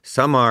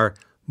 Some are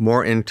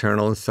more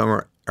internal and some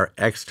are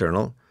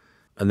external.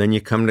 And then you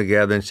come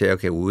together and say,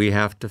 okay, we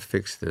have to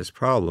fix this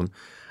problem.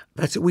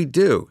 That's what we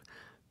do.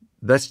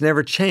 That's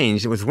never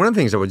changed. It was one of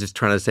the things I was just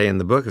trying to say in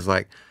the book is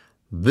like,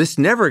 this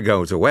never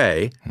goes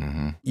away.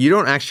 Mm-hmm. You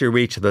don't actually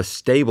reach the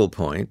stable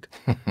point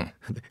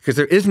because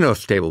there is no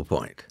stable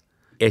point.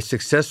 A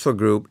successful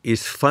group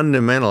is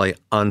fundamentally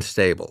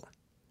unstable.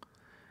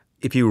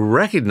 If you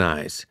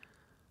recognize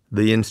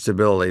the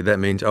instability. That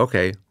means,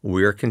 okay,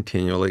 we're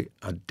continually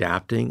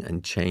adapting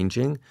and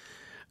changing.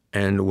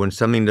 And when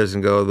something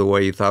doesn't go the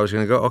way you thought it was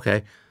going to go,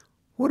 okay,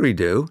 what do we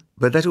do?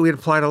 But that's what we'd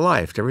apply to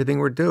life, to everything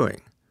we're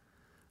doing.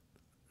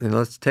 And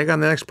let's take on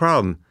the next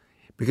problem.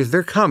 Because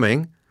they're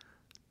coming,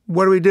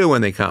 what do we do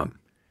when they come?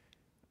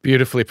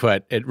 Beautifully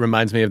put. It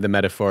reminds me of the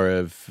metaphor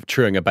of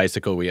truing a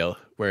bicycle wheel,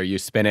 where you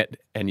spin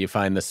it and you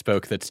find the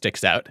spoke that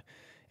sticks out,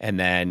 and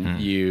then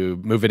you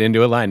move it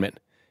into alignment,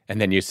 and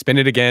then you spin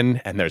it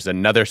again, and there's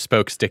another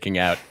spoke sticking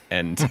out,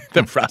 and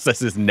the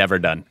process is never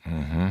done.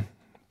 Mm-hmm.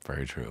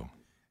 Very true.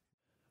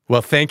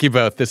 Well, thank you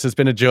both. This has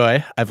been a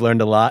joy. I've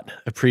learned a lot.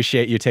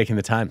 Appreciate you taking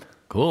the time.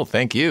 Cool.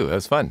 Thank you. That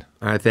was fun.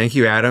 All right. Thank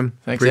you, Adam.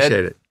 Thanks,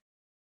 Appreciate Ed. it.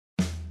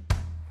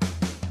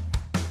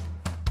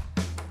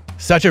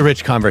 Such a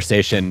rich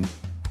conversation.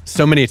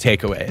 So many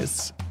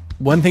takeaways.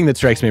 One thing that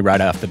strikes me right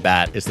off the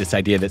bat is this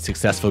idea that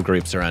successful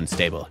groups are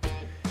unstable.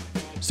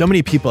 So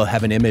many people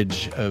have an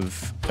image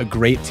of a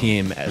great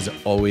team as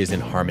always in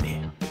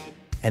harmony.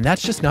 And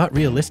that's just not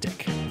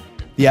realistic.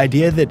 The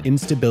idea that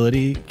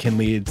instability can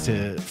lead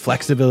to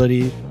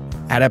flexibility,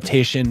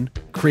 adaptation,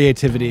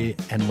 creativity,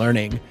 and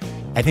learning,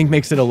 I think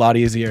makes it a lot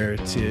easier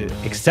to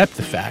accept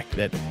the fact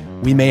that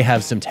we may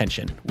have some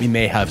tension, we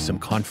may have some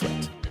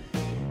conflict.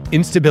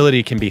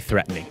 Instability can be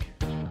threatening.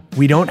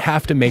 We don't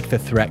have to make the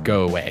threat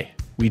go away.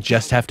 We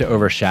just have to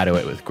overshadow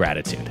it with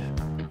gratitude.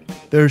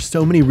 There are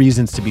so many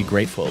reasons to be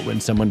grateful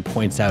when someone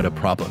points out a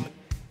problem.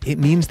 It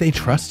means they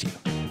trust you.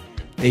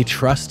 They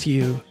trust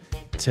you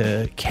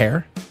to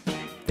care.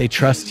 They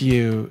trust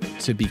you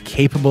to be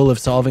capable of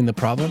solving the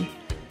problem.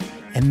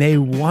 And they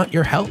want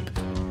your help.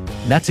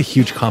 And that's a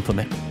huge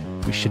compliment.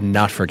 We should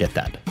not forget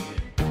that.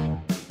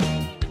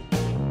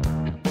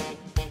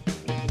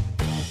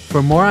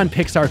 For more on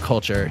Pixar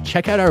culture,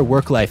 check out our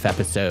work-life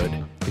episode,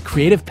 The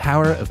Creative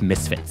Power of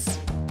Misfits.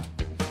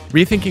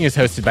 ReThinking is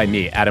hosted by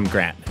me, Adam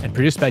Grant, and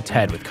produced by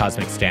Ted with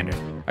Cosmic Standard.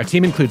 Our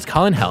team includes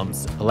Colin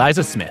Helms,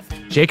 Eliza Smith,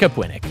 Jacob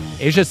Winnick,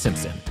 Asia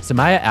Simpson,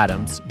 Samaya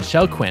Adams,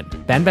 Michelle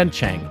Quint, Ben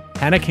Cheng,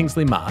 Hannah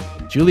Kingsley Ma,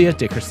 Julia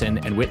Dickerson,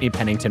 and Whitney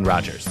Pennington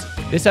Rogers.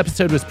 This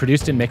episode was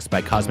produced and mixed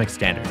by Cosmic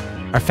Standard.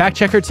 Our fact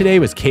checker today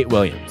was Kate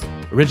Williams.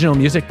 Original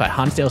music by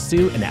Hansdale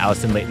Sue and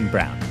Allison Leighton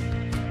Brown.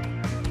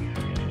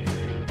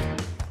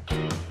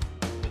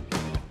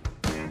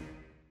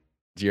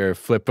 Your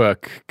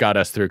flipbook got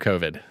us through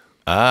COVID.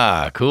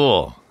 Ah,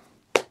 cool.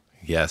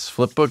 Yes,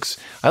 flipbooks.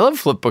 I love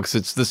flipbooks.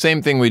 It's the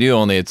same thing we do,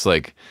 only it's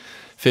like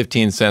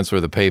 15 cents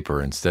worth of paper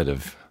instead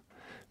of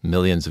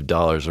millions of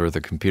dollars worth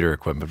of computer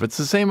equipment. But it's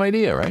the same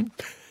idea, right?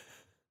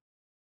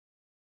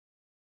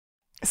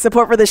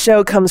 Support for the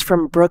show comes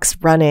from Brooks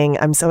Running.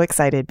 I'm so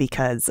excited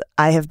because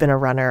I have been a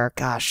runner,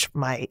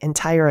 my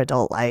entire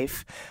adult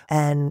life.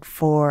 And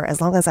for as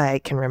long as I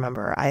can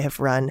remember, I have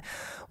run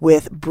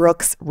with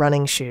Brooks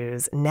running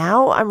shoes.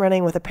 Now I'm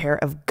running with a pair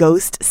of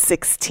Ghost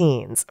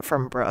 16s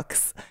from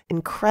Brooks.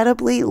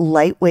 Incredibly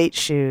lightweight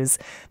shoes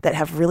that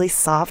have really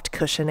soft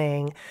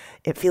cushioning.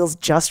 It feels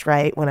just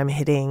right when I'm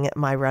hitting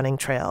my running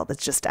trail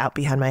that's just out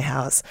behind my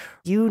house.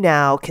 You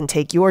now can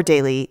take your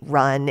daily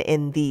run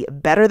in the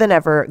better than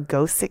ever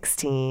Ghost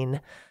 16.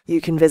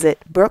 You can visit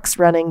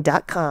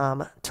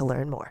brooksrunning.com to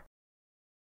learn more.